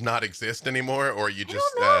one just not exist anymore, or you just?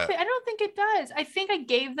 I don't think it does. I think I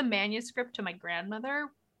gave the manuscript to my grandmother,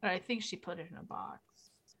 but I think she put it in a box,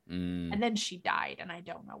 and then she died, and I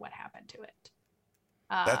don't know what happened to it.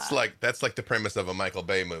 That's like the premise of a Michael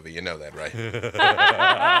Bay movie. You know that, right?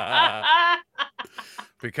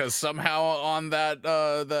 Because somehow on that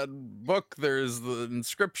book there's the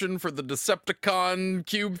inscription for the Decepticon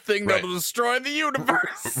cube thing that'll destroy the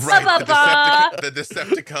universe. Right, the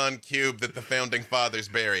Decepticon cube that the founding fathers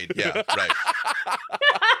buried. Yeah, right.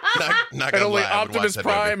 Not and only Optimus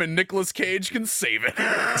Prime and Nicolas Cage can save it.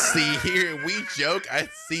 See, here we joke. I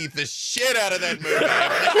see the shit out of that movie.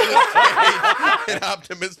 Nicolas Cage and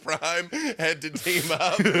Optimus Prime had to team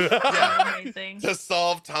up. Yeah. Amazing. To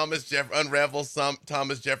solve unravel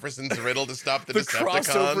Thomas Jefferson's riddle to stop the Decepticons.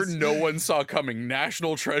 Crossover no one saw coming.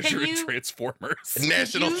 National Treasure and Transformers.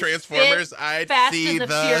 National Transformers. I'd see the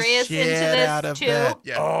Furious shit into this out of too. that.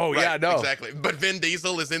 Yeah. Oh, right, yeah, no. Exactly. But Vin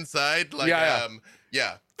Diesel is inside. Like, yeah.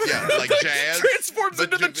 Yeah, like Jazz. Transforms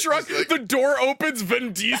into the truck. Like, the door opens.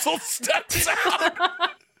 Vin Diesel steps out.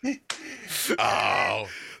 Oh.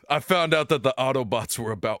 I found out that the Autobots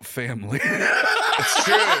were about family. It's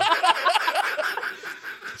true.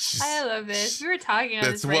 I love this. We were talking on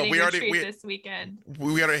this writing retreat this weekend.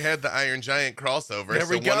 We already had the Iron Giant crossover. There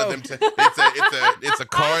we go. One of them it's a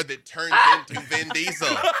car that turns into Vin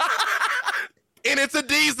Diesel. And it's a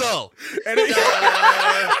diesel. And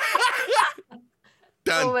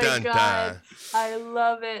Oh my God. I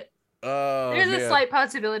love it. There's a slight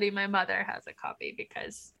possibility my mother has a copy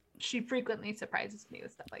because she frequently surprises me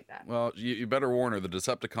with stuff like that. Well, you better warn her. The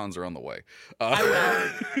Decepticons are on the way. I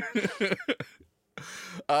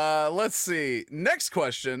will. Let's see. Next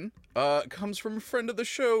question comes from a friend of the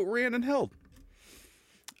show, Rhiannon Held.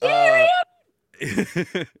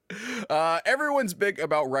 Everyone's big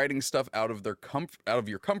about writing stuff out of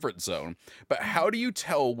your comfort zone, but how do you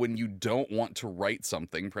tell when you don't want to write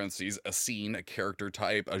something, parentheses, a scene, a character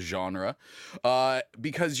type, a genre,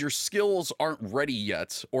 because your skills aren't ready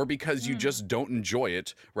yet, or because you just don't enjoy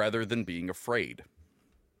it, rather than being afraid?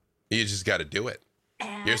 You just got to do it.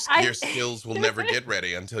 Your skills will never get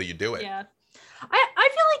ready until you do it. Yeah. I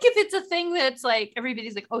feel like if it's a thing that's like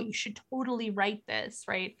everybody's like, oh, you should totally write this,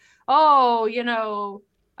 right? Oh, you know,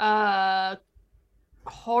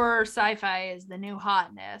 horror sci-fi is the new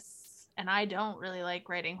hotness, and I don't really like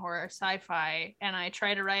writing horror sci-fi, and I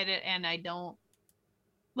try to write it and I don't.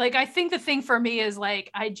 Like, I think the thing for me is like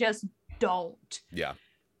I just don't. Yeah.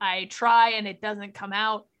 I try and it doesn't come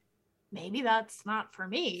out. Maybe that's not for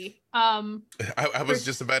me. I was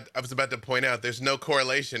about to point out there's no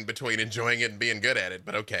correlation between enjoying it and being good at it,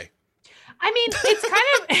 but okay. I mean, it's kind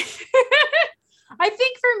of I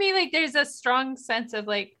think for me, like, there's a strong sense of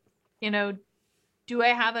like, you know, do I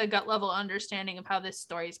have a gut level understanding of how this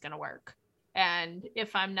story is going to work? And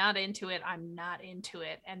if I'm not into it, I'm not into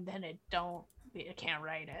it. And then I can't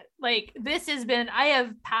write it. Like, I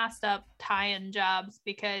have passed up tie-in jobs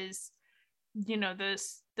because, you know,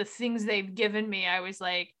 the things they've given me, I was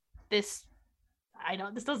like, this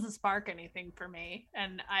doesn't spark anything for me,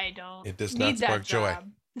 and it does not spark joy.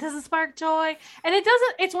 It doesn't spark joy, and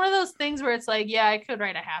it's one of those things where it's like, yeah, I could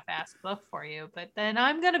write a half-assed book for you, but then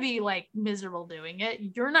I'm gonna be like miserable doing it.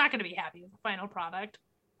 You're not gonna be happy with the final product.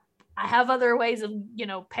 I have other ways of, you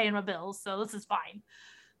know, paying my bills, so this is fine.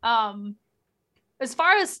 As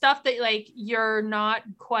far as stuff that like you're not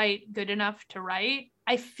quite good enough to write,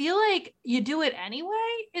 I feel like you do it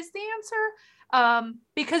anyway is the answer.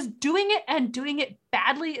 Because doing it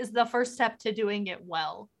badly is the first step to doing it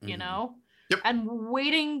well, you know? Yep. And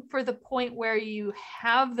waiting for the point where you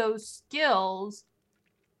have those skills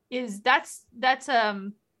that's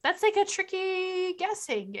like a tricky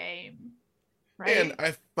guessing game, right? And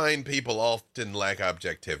I find people often lack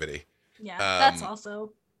objectivity. Yeah, that's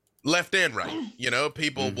also left and right. You know,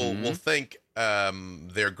 people will think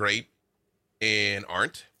they're great and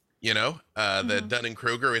aren't. You know, that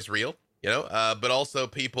Dunning-Kruger is real. You know, but also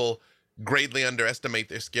people greatly underestimate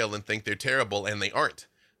their skill and think they're terrible, and they aren't.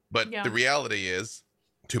 But the reality is,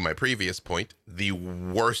 to my previous point, the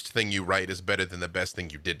worst thing you write is better than the best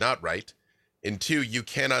thing you did not write. And 2, you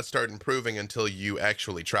cannot start improving until you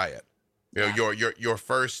actually try it. You know, your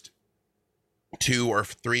first 2 or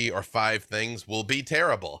 3 or 5 things will be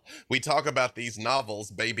terrible. We talk about these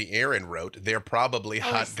novels Baby Aaron wrote. They're probably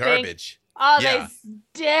hot garbage. Oh, they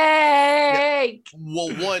stink.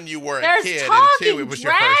 Well, 1, you were There's a kid, and 2, it was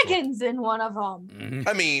your first one. dragons in one of them.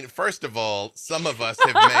 I mean, first of all, some of us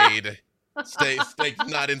have made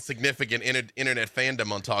not insignificant internet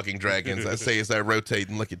fandom on Talking Dragons. I say as I rotate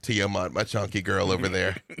and look at Tiamat, my chunky girl over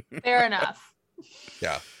there. Fair enough.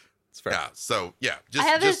 Yeah, it's fair. Yeah, so yeah,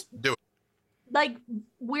 just do it. Like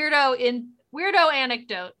weirdo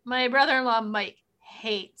anecdote. My brother-in-law Mike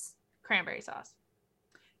hates cranberry sauce.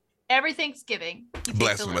 Every Thanksgiving, he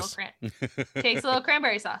takes a little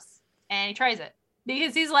cranberry sauce and he tries it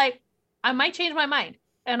because he's like, I might change my mind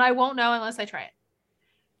and I won't know unless I try it.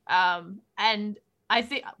 And I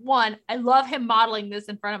think, 1, I love him modeling this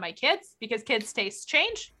in front of my kids because kids' tastes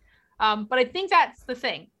change. But I think that's the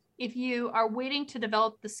thing. If you are waiting to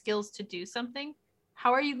develop the skills to do something,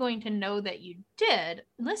 how are you going to know that you did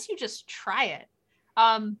unless you just try it?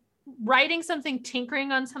 Writing something,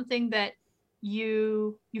 tinkering on something that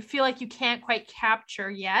you feel like you can't quite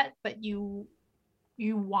capture yet, but you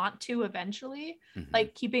want to eventually,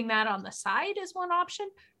 like keeping that on the side is one option.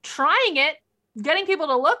 Trying it, getting people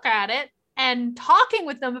to look at it and talking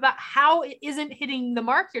with them about how it isn't hitting the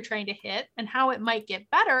mark you're trying to hit and how it might get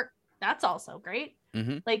better. That's also great.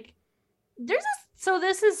 Like this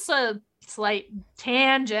is a slight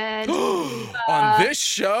tangent on this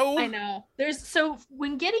show. I know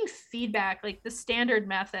when getting feedback, like the standard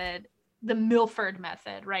method, the Milford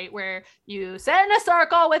method, right? Where you sit in a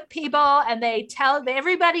circle with people and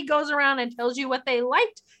everybody goes around and tells you what they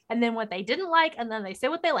liked and then what they didn't like. And then they say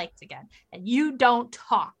what they liked again. And you don't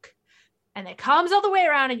talk. And it comes all the way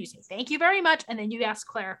around and you say, thank you very much. And then you ask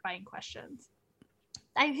clarifying questions.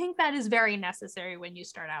 I think that is very necessary when you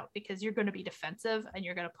start out because you're going to be defensive and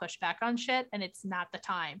you're going to push back on shit and it's not the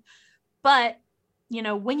time. But you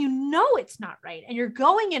know, when you know it's not right and you're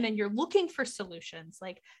going in and you're looking for solutions,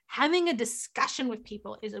 like having a discussion with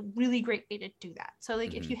people is a really great way to do that. So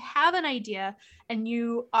like if you have an idea and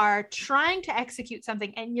you are trying to execute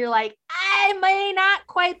something and you're like, I may not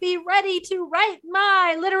quite be ready to write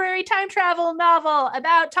my literary time travel novel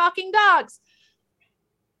about talking dogs.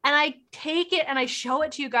 And I take it and I show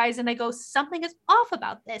it to you guys and I go, something is off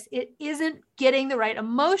about this. It isn't getting the right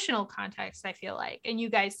emotional context, I feel like. And you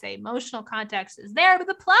guys say emotional context is there, but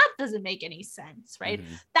the plot doesn't make any sense, right?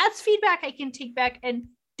 That's feedback I can take back and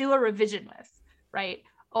do a revision with, right?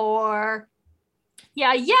 Or,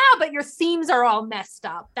 yeah, but your themes are all messed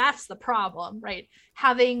up. That's the problem, right?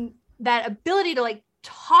 Having that ability to like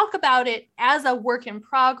talk about it as a work in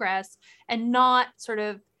progress and not sort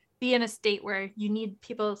of be in a state where you need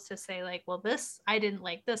people to say like, well, I didn't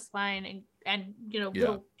like this line and you know,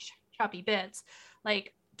 little choppy bits.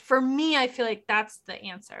 Like for me, I feel like that's the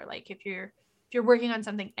answer. Like if you're working on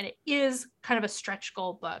something and it is kind of a stretch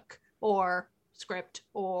goal book or script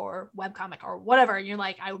or webcomic or whatever, and you're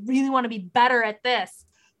like, I really want to be better at this.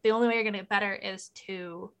 The only way you're going to get better is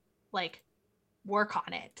to like work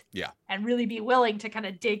on it. Yeah. And really be willing to kind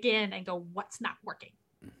of dig in and go, what's not working?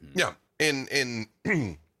 Yeah. And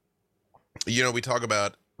you know, we talk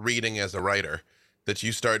about reading as a writer, that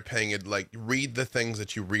you start paying it, like read the things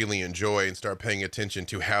that you really enjoy and start paying attention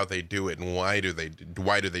to how they do it and why do they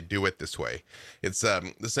do it this way. It's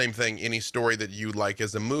the same thing, any story that you like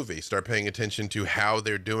as a movie, start paying attention to how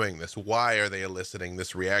they're doing this. Why are they eliciting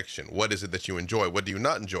this reaction? What is it that you enjoy? What do you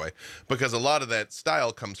not enjoy? Because a lot of that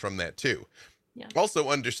style comes from that too. Yeah. Also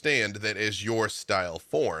understand that as your style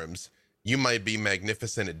forms, you might be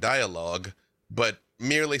magnificent at dialogue, but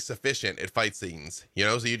merely sufficient at fight scenes, you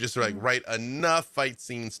know? So you just like write enough fight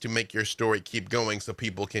scenes to make your story keep going so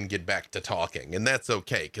people can get back to talking. And that's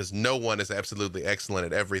okay, because no one is absolutely excellent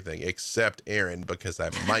at everything except Erin, because I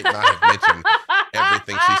might not have mentioned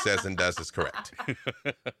everything she says and does is correct.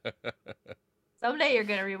 Someday you're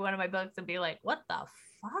going to read one of my books and be like, what the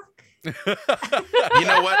fuck? You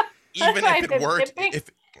know what? Even if it worked,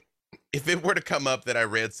 if it were to come up that I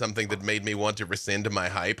read something that made me want to rescind my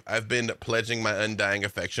hype, I've been pledging my undying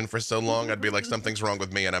affection for so long, I'd be like, something's wrong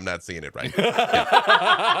with me and I'm not seeing it right.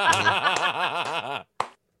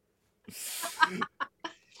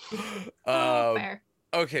 Fair.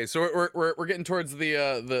 Okay, so we're getting towards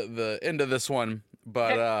the end of this one,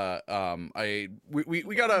 but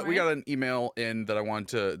we got an email in that I want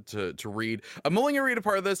to read. I'm only gonna read a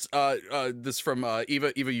part of this. This from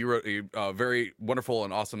Eva. Eva, you wrote a very wonderful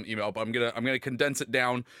and awesome email, but I'm gonna condense it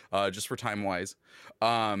down just for time wise.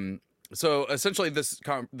 So essentially, this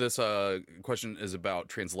question is about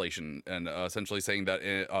translation, and essentially saying that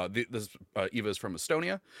Eva is from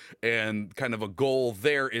Estonia, and kind of a goal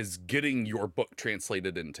there is getting your book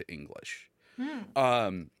translated into English.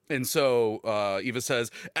 And so Eva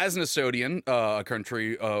says, as an Estonian, a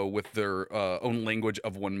country with their own language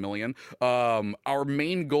of 1 million, our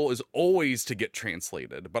main goal is always to get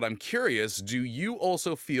translated. But I'm curious, do you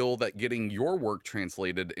also feel that getting your work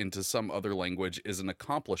translated into some other language is an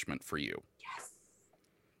accomplishment for you? Yes,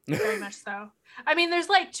 very much so. I mean, there's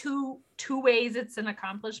like two ways it's an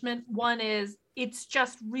accomplishment. One is it's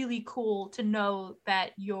just really cool to know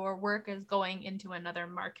that your work is going into another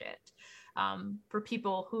market. For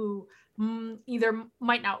people who either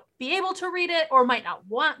might not be able to read it or might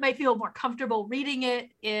feel more comfortable reading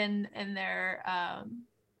it in their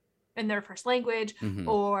first language,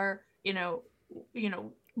 or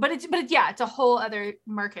but it's a whole other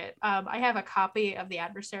market. I have a copy of The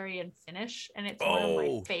Adversary in Finnish, and it's one of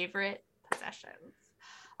my favorite possessions.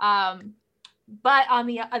 But on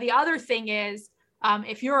the other thing is,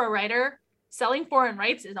 if you're a writer, selling foreign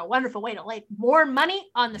rights is a wonderful way to make more money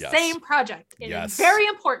on the same project. It is very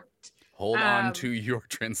important. Hold on to your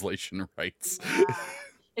translation rights.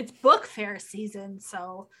 It's book fair season,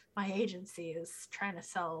 so my agency is trying to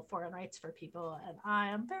sell foreign rights for people, and I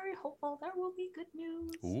am very hopeful there will be good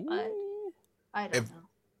news. But I don't know.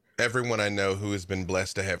 Everyone I know who has been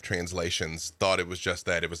blessed to have translations thought it was just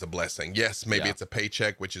that. It was a blessing. Yes, maybe it's a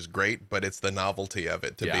paycheck, which is great, but it's the novelty of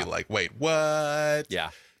it to be like, wait, what? Yeah.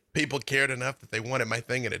 People cared enough that they wanted my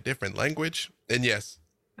thing in a different language. And yes,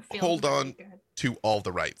 hold on to all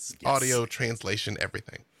the rights. Yes. Audio, translation,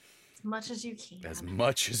 everything. As much as you can. As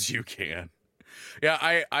much as you can. Yeah,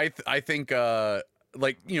 I think because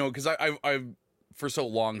I've for so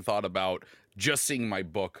long thought about just seeing my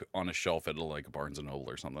book on a shelf at like a Barnes and Noble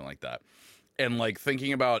or something like that. And like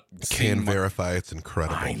thinking about verify it's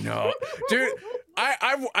incredible. I know. Dude,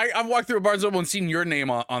 I've walked through a Barnes & Noble and seen your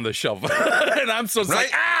name on the shelf, and I'm so right?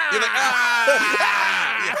 like, You're like,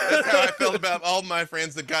 Yeah, that's how I felt about all my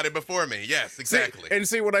friends that got it before me. Yes, exactly.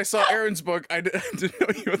 See, when I saw Aaron's book, I didn't know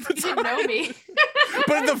you at the time. You didn't know me.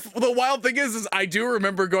 But the wild thing is I do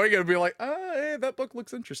remember going and be like, hey, that book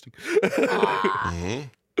looks interesting.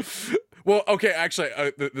 Well, okay, actually,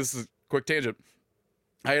 this is a quick tangent.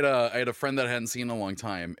 I had a friend that I hadn't seen in a long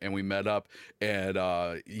time, and we met up, and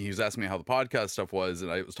he was asking me how the podcast stuff was,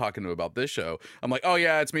 and I was talking to him about this show. I'm like, oh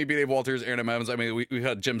yeah, it's me, Dave Walters, Aaron M. Evans. I mean, we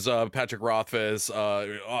had Jim Zub, Patrick Rothfuss,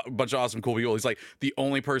 a bunch of awesome cool people. He's like, the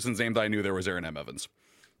only person's name that I knew there was Aaron M. Evans.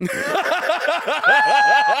 I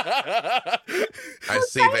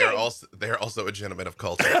see they're also a gentleman of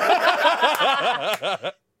culture.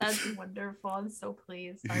 That's wonderful. I'm so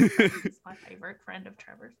pleased. He's my favorite friend of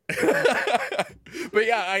Trevor's. But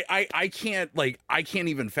yeah, I can't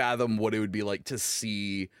even fathom what it would be like to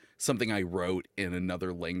see something I wrote in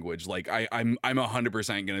another language. Like I'm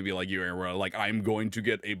 100% gonna be like you, Aaron. Like I'm going to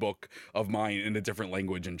get a book of mine in a different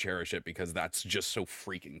language and cherish it because that's just so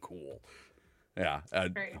freaking cool. Yeah,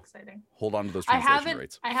 very exciting. Hold on to those translation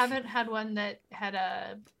rates. I haven't had one that had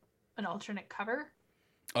an alternate cover.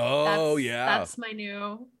 Oh, that's my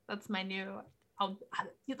new.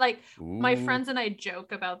 My friends and I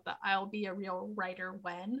joke about the I'll be a real writer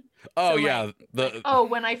when. Oh, so yeah.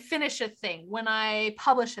 When I finish a thing, when I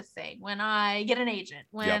publish a thing, when I get an agent,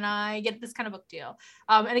 when I get this kind of book deal.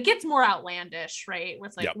 And it gets more outlandish, right? Where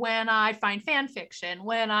it's like when I find fan fiction,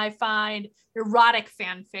 when I find erotic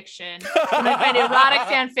fan fiction, when I find erotic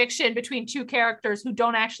fan fiction between two characters who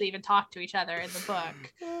don't actually even talk to each other in the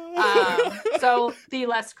book. So the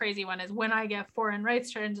less crazy one is when I get foreign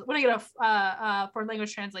language translation, when I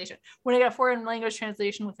get a foreign language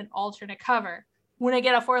translation with an alternate cover, when I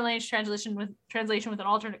get a foreign language translation with an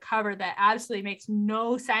alternate cover that absolutely makes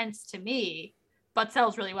no sense to me, but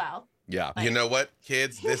sells really well. Yeah. You know what,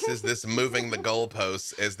 kids? This is moving the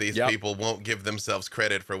goalposts as these people won't give themselves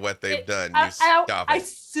credit for what they've done. I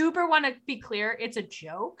super want to be clear. It's a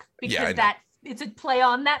joke because it's a play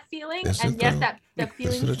on that feeling. That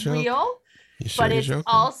feeling is real. But it's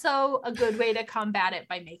also a good way to combat it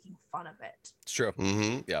by making fun of it. It's true.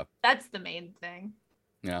 Mm-hmm. Yeah. That's the main thing.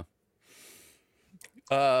 Yeah.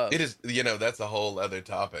 It is, that's a whole other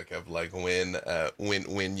topic of like when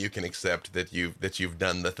you can accept that you've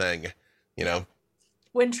done the thing,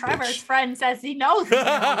 When Trevor's friend says he knows.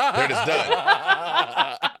 There it is, done.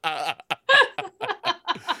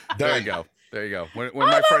 There you go. There you go. When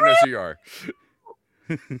my friend knows who you are.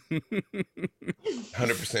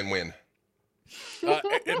 100% win. But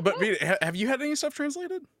have you had any stuff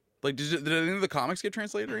translated? Like, did any of the comics get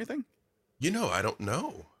translated or anything? I don't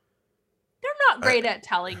know. They're not great at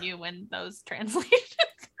telling you when those translations.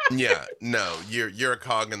 Yeah, no, you're a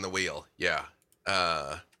cog in the wheel. Yeah.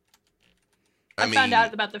 I found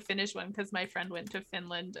out about the Finnish one because my friend went to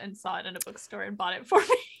Finland and saw it in a bookstore and bought it for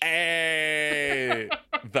me. Hey,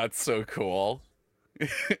 that's so cool.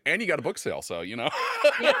 And you got a book sale, so Yeah.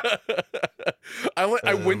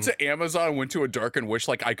 I went to Amazon, went to a Dark and Wish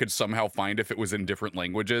like I could somehow find if it was in different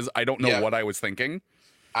languages. I don't know what I was thinking.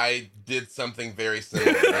 I did something very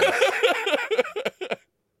similar.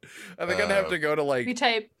 I think I'd have to go to like.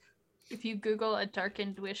 If you Google a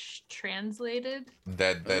Darkened Wish translated.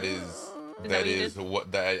 That is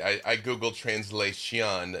what I Googled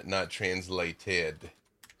translation, not translated.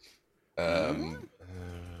 What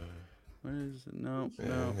is it? No.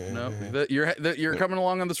 You're coming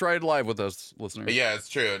along on this ride live with us, listeners. Yeah, it's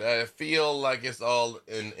true. I feel like it's all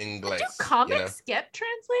in English. Do comics get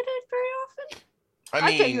translated very often? I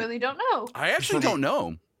mean, genuinely don't know. I actually don't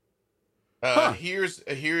know. Here's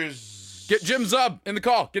Get Jim Zub in the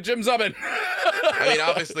call. Get Jim Zub in. I mean,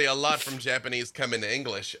 obviously, a lot from Japanese come into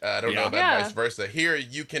English. I don't know about vice versa. Here,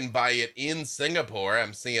 you can buy it in Singapore.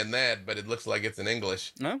 I'm seeing that, but it looks like it's in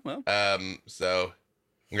English. Oh, well. So,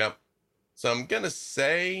 yep. So I'm gonna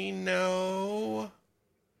say no.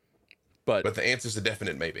 But the answer's a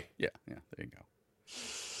definite maybe. Yeah, there you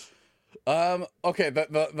go. Okay,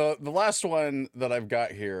 the last one that I've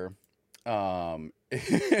got here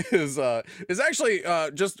is actually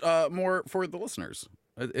just more for the listeners.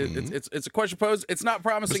 It's a question posed. It's not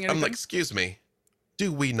promising anything. I'm like, excuse me,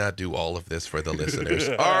 do we not do all of this for the listeners?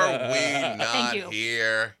 Are we not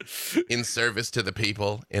here in service to the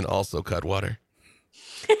people and also Cutwater?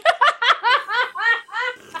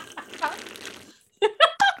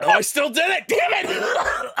 Oh, I still did it! Damn it!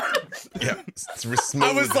 Yeah, it's smooth.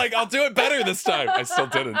 I was like, I'll do it better this time. I still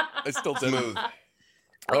didn't. Smooth.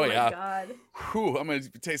 Oh yeah. my God. Whew, I'm gonna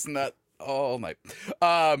be tasting that all night.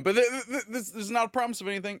 But this is not a promise of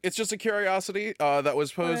anything. It's just a curiosity that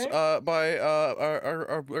was posed by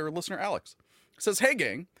our listener Alex. It says, "Hey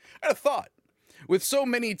gang, I had a thought. With so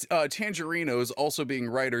many Tangerinos also being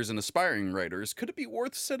writers and aspiring writers, could it be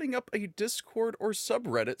worth setting up a Discord or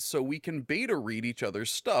subreddit so we can beta read each other's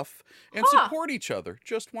stuff and support each other?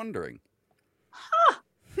 Just wondering."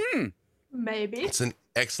 Maybe. It's an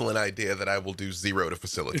excellent idea that I will do zero to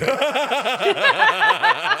facilitate.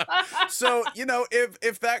 So,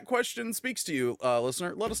 if that question speaks to you,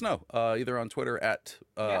 listener, let us know. Either on Twitter at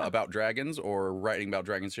About Dragons or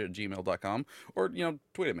writingaboutdragons@gmail.com, or,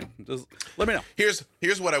 tweet at me. Just let me know. Here's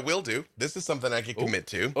what I will do. This is something I can commit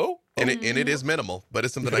to. And it is minimal, but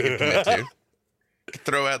it's something I can commit to.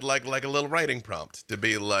 Throw out like a little writing prompt to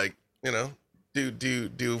be like,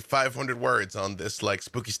 do 500 words on this like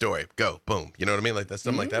spooky story. Go, boom. You know what I mean? Like that's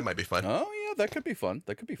something like that might be fun. Oh yeah, that could be fun.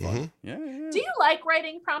 Yeah. Do you like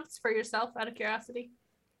writing prompts for yourself out of curiosity?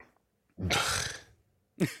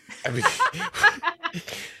 I mean,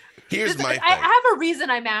 here's my thing. I have a reason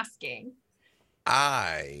I'm asking.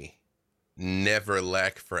 I never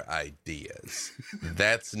lack for ideas.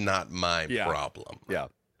 That's not my problem.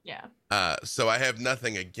 Yeah. So I have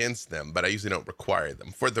nothing against them, but I usually don't require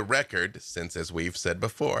them. For the record, since as we've said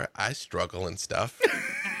before, I struggle and stuff.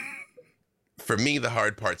 For me, the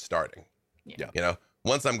hard part's starting. Yeah.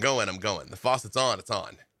 Once I'm going, I'm going. The faucet's on, it's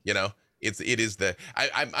on.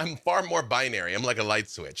 I'm far more binary. I'm like a light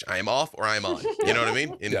switch. I am off or I'm on. You know what I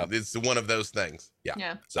mean? And it's one of those things.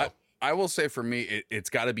 Yeah. So I will say for me, it's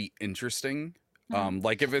got to be interesting.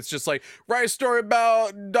 Like if it's just like write a story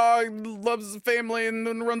about dog loves his family and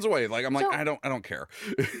then runs away. Like I'm like, I don't care.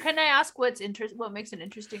 Can I ask what makes an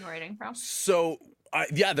interesting writing prompt? So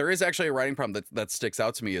there is actually a writing prompt that sticks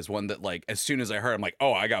out to me as one that like as soon as I heard, I'm like,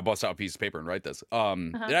 oh, I gotta bust out a piece of paper and write this.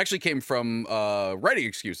 It actually came from Writing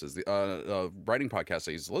Excuses, the writing podcast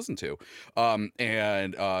I used to listen to.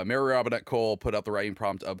 And Mary Robinette Cole put out the writing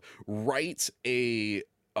prompt of write a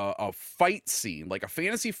fight scene, like a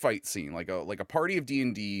fantasy fight scene, like a party of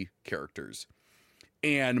D&D characters,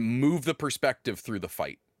 and move the perspective through the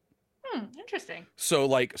fight. Interesting. So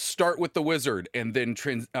like start with the wizard and then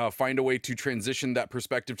find a way to transition that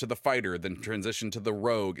perspective to the fighter, then transition to the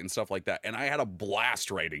rogue and stuff like that. And I had a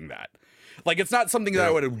blast writing that. Like it's not something that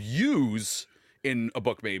I would use in a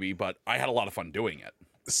book maybe, but I had a lot of fun doing it.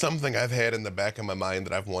 Something I've had in the back of my mind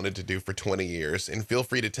that I've wanted to do for 20 years, and feel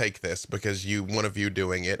free to take this because one of you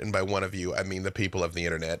doing it, and by one of you, I mean the people of the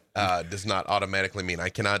internet, does not automatically mean I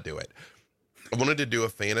cannot do it. I wanted to do a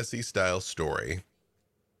fantasy style story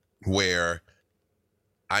where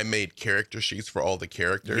I made character sheets for all the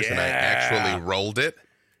characters and I actually rolled it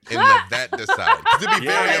and let that decide. Because it'd be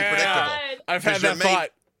very unpredictable. I've had that thought.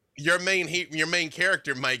 Your main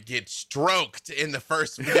character might get stroked in the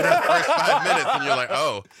first 5 minutes, and you're like,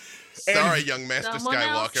 oh, sorry, young Master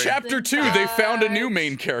Skywalker. Chapter 2, they found a new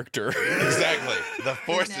main character. Exactly. The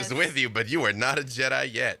Force is with you, but you are not a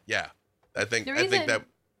Jedi yet. Yeah, I think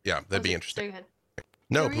that'd be interesting.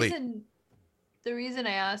 No, please. The reason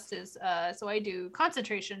I asked is so I do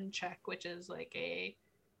Concentration Check, which is like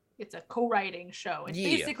it's a co-writing show. It's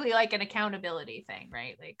basically like an accountability thing,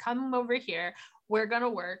 right? Like, come over here, we're gonna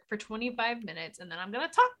work for 25 minutes, and then I'm gonna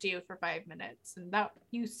talk to you for 5 minutes, and that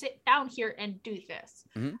you sit down here and do this.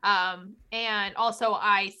 And also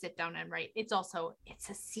I sit down and write. It's a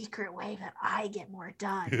secret way that I get more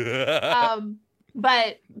done.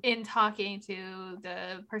 But in talking to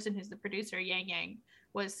the person who's the producer, Yang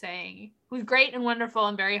was saying, who's great and wonderful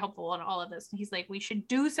and very helpful in all of this. And he's like, we should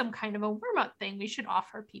do some kind of a warm-up thing. We should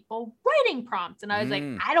offer people writing prompts. And I was like,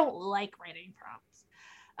 I don't like writing prompts.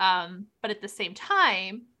 But at the same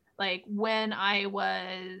time, like when I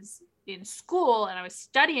was in school and I was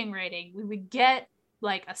studying writing, we would get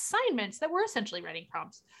like assignments that were essentially writing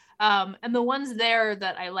prompts. And the ones there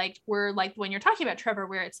that I liked were like when you're talking about, Trevor,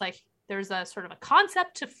 where it's like, there's a sort of a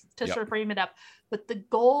concept to sort of frame it up, but the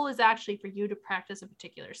goal is actually for you to practice a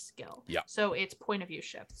particular skill. So it's point of view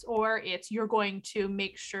shifts, or it's you're going to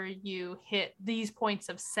make sure you hit these points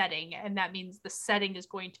of setting. And that means the setting is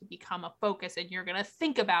going to become a focus, and you're going to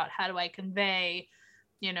think about how do I convey,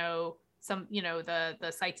 the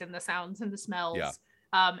sights and the sounds and the smells.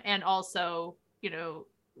 And also,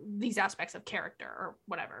 these aspects of character or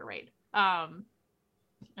whatever. Right.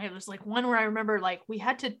 It was like one where I remember like we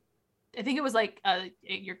had to, I think it was like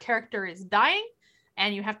your character is dying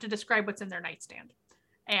and you have to describe what's in their nightstand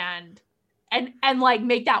and like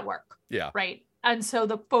make that work. Yeah. Right. And so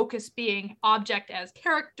the focus being object as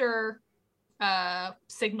character,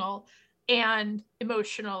 signal, and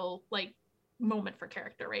emotional like moment for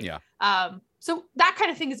character. Right. Yeah. So that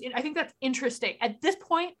kind of thing is, I think that's interesting. At this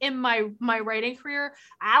point in my writing career,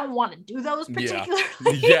 I don't want to do those particularly.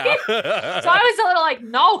 Yeah. So I was a little like,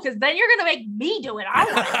 no, because then you're going to make me do it. I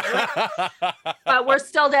want to do it. But we're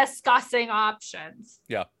still discussing options.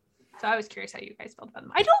 Yeah. So I was curious how you guys felt about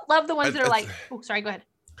them. I don't love the ones that are like, oh, sorry, go ahead.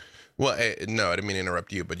 Well, no, I didn't mean to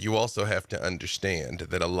interrupt you, but you also have to understand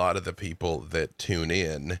that a lot of the people that tune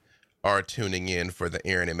in are tuning in for the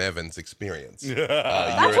Aaron M. Evans experience. You're in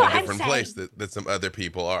a different place that some other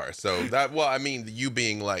people are. So you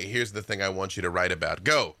being like, here's the thing I want you to write about.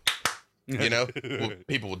 Go.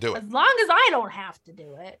 People will do it. As long as I don't have to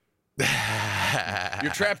do it.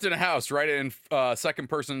 You're trapped in a house, write it in second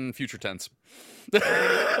person future tense.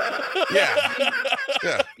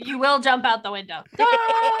 Yeah. You will jump out the window.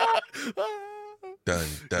 Done.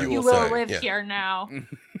 You will live here now.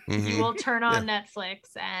 You will turn on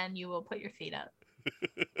Netflix and you will put your feet up.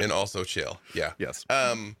 And also chill. Yeah. Yes.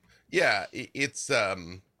 It's I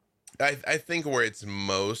think where it's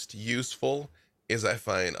most useful is I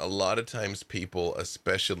find a lot of times people,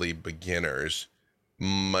 especially beginners,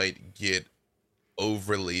 might get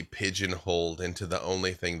overly pigeonholed into the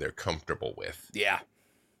only thing they're comfortable with. Yeah.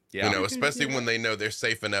 Yeah. Especially when they know they're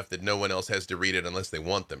safe enough that no one else has to read it unless they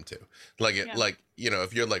want them to.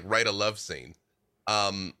 If you're like, write a love scene.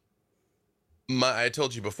 I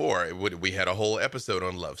told you before, we had a whole episode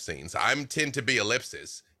on love scenes. I tend to be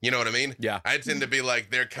ellipses. You know what I mean? Yeah. I tend to be like,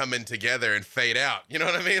 they're coming together and fade out. You know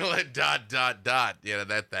what I mean? Like dot.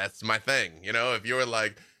 That's my thing. If you're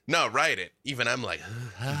like, no, write it. Even I'm like,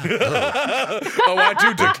 oh, I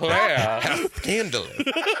do declare. How scandalous.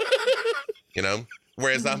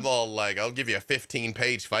 Whereas I'm all like, I'll give you a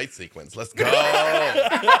 15-page fight sequence. Let's go.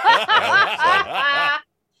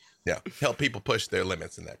 Help people push their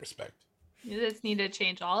limits in that respect. You just need to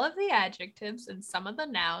change all of the adjectives and some of the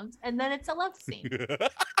nouns, and then it's a love scene.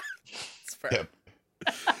 It's fair.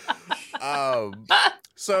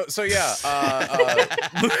 So yeah. I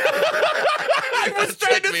was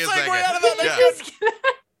trying to segue out of that.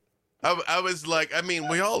 Yeah. I was like,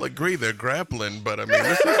 we all agree they're grappling, but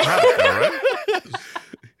this is hot, all right?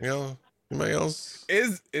 Anybody else?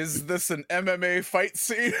 Is this an MMA fight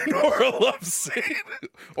scene or a love scene?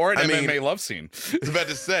 Or an MMA love scene? I was about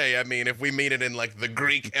to say, I mean, if we mean it in like the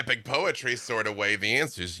Greek epic poetry sort of way, the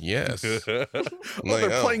answer is yes. Well,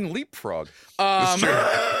 they're playing leapfrog. It's true.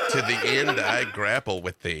 To the end I grapple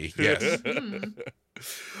with thee. Yes.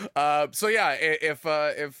 So yeah, if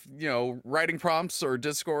you know, writing prompts or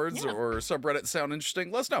discords or subreddits sound interesting,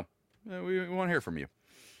 let us know. We want to hear from you.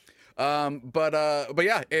 But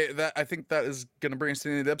yeah, I think that is going to bring us to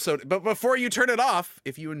the end of the episode. But before you turn it off,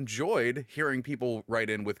 if you enjoyed hearing people write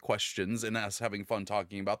in with questions and us having fun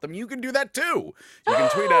talking about them, you can do that too. You can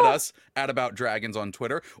tweet at us at About Dragons on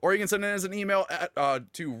Twitter, or you can send in as an email at,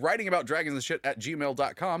 to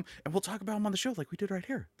writingaboutdragonsandshit@gmail.com, and we'll talk about them on the show like we did right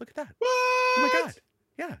here. Look at that. What? Oh my God.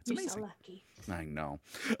 Yeah, it's You're amazing. so lucky. I know.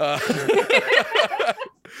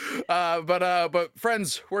 But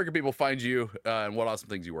friends, where can people find you, and what awesome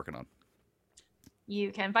things you working on?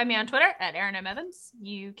 You can find me on Twitter at Aaron M. Evans.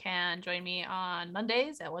 You can join me on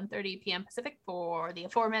Mondays at 1:30 p.m. Pacific for the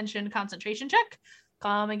aforementioned concentration check.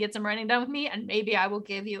 Come and get some writing done with me, and maybe I will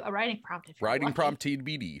give you a writing prompt. If you're Writing lucky. prompt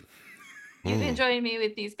TBD. You can join me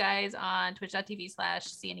with these guys on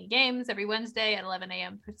twitch.tv/CNE Games every Wednesday at 11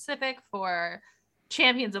 a.m. Pacific for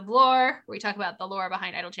Champions of Lore, where we talk about the lore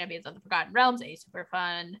behind Idle Champions of the Forgotten Realms, a super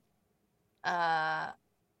fun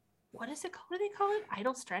what is it called? What do they call it?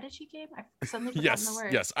 Idle strategy game? I've suddenly forgotten the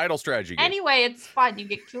word. Yes, idle strategy game. Anyway, it's fun. You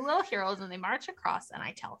get cute little heroes and they march across, and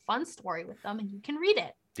I tell a fun story with them, and you can read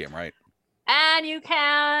it. Damn right. And you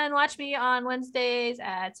can watch me on Wednesdays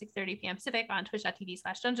at 6:30 p.m. Pacific on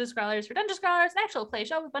twitch.tv/Dungeon Scrollers for Dungeon Scrollers, an actual play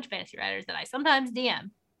show with a bunch of fantasy writers that I sometimes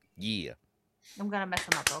DM. Yeah. I'm going to mess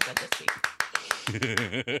them up a little bit this week.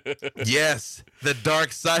 Yes, the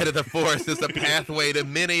dark side of the Force is a pathway to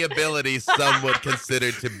many abilities some would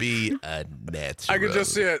consider to be a natural. I could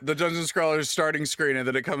just see it, the Dungeon Scrollers starting screen, and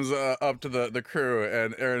then it comes up to the crew,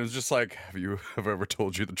 and Aaron is just like, have I ever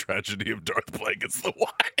told you the tragedy of Darth Plagueis the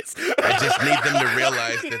Wise? I just need them to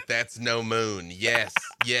realize that that's no moon. Yes,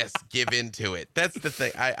 give into it. That's the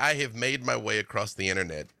thing. I have made my way across the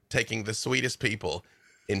internet, taking the sweetest people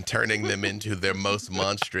and turning them into their most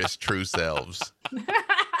monstrous true selves.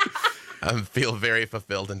 I feel very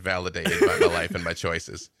fulfilled and validated by my life and my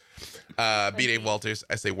choices. B. Dave Walters,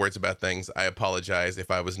 I say words about things. I apologize if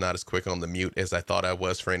I was not as quick on the mute as I thought I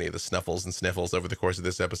was for any of the snuffles and sniffles over the course of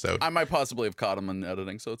this episode. I might possibly have caught him in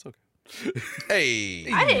editing, so it's okay. Hey,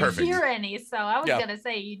 I didn't perfect. hear any, so I was going to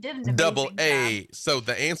say you did an amazing Double job. A. So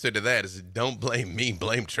the answer to that is don't blame me,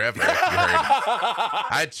 blame Trevor. If you heard.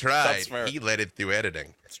 I tried. That's fair. He let it through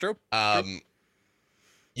editing. It's true.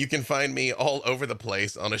 You can find me all over the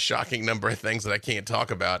place on a shocking number of things that I can't talk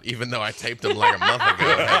about, even though I taped them like a month ago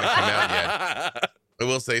and haven't come out yet. I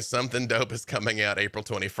will say something dope is coming out April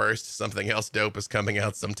 21st. Something else dope is coming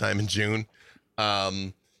out sometime in June.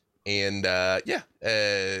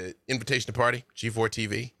 Invitation to Party, G4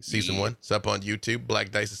 TV, Season 1. It's up on YouTube,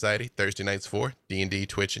 Black Dice Society, Thursday nights 4, D&D,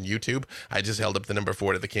 Twitch, and YouTube. I just held up the number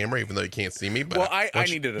 4 to the camera, even though you can't see me. But well, I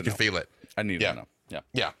needed to know. You can feel it. I needed to know.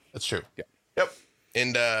 Yeah, that's true. Yeah. Yep.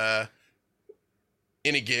 And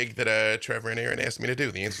any gig that Trevor and Aaron asked me to do,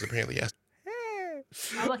 the answer is apparently yes.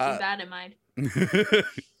 I'll let you that in mind. You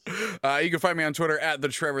can find me on Twitter at the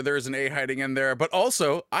Trevor. There's an A hiding in there. But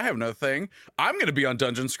also, I have another thing. I'm going to be on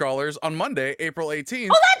Dungeon Scrollers on Monday, April 18th.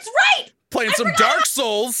 Oh, that's right! Playing some Dark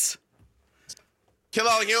Souls. Kill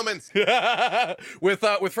all humans. with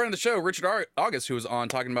friend of the show, Richard August, who was on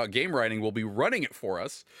talking about game writing, will be running it for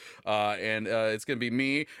us. And it's going to be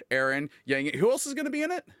me, Aaron, Yang. Who else is going to be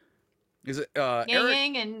in it? Is it Eric?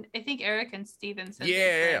 Yang, and I think Eric and Stevenson.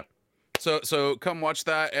 Yeah. So come watch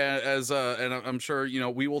that, and I'm sure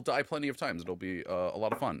we will die plenty of times. It'll be a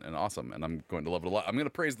lot of fun and awesome, and I'm going to love it a lot. I'm going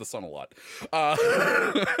to praise the sun a lot.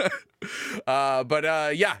 But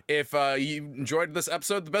if you enjoyed this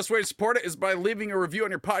episode, the best way to support it is by leaving a review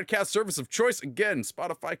on your podcast service of choice. Again,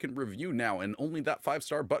 Spotify can review now, and only that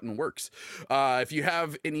 5-star button works. If you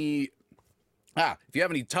have any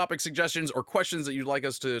topic suggestions or questions that you'd like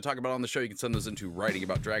us to talk about on the show, you can send those into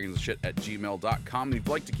writingaboutdragonsandshit@gmail.com. And if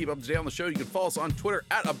you'd like to keep up to date on the show, you can follow us on Twitter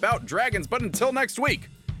at AboutDragons. But until next week,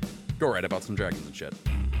 go write about some dragons and shit.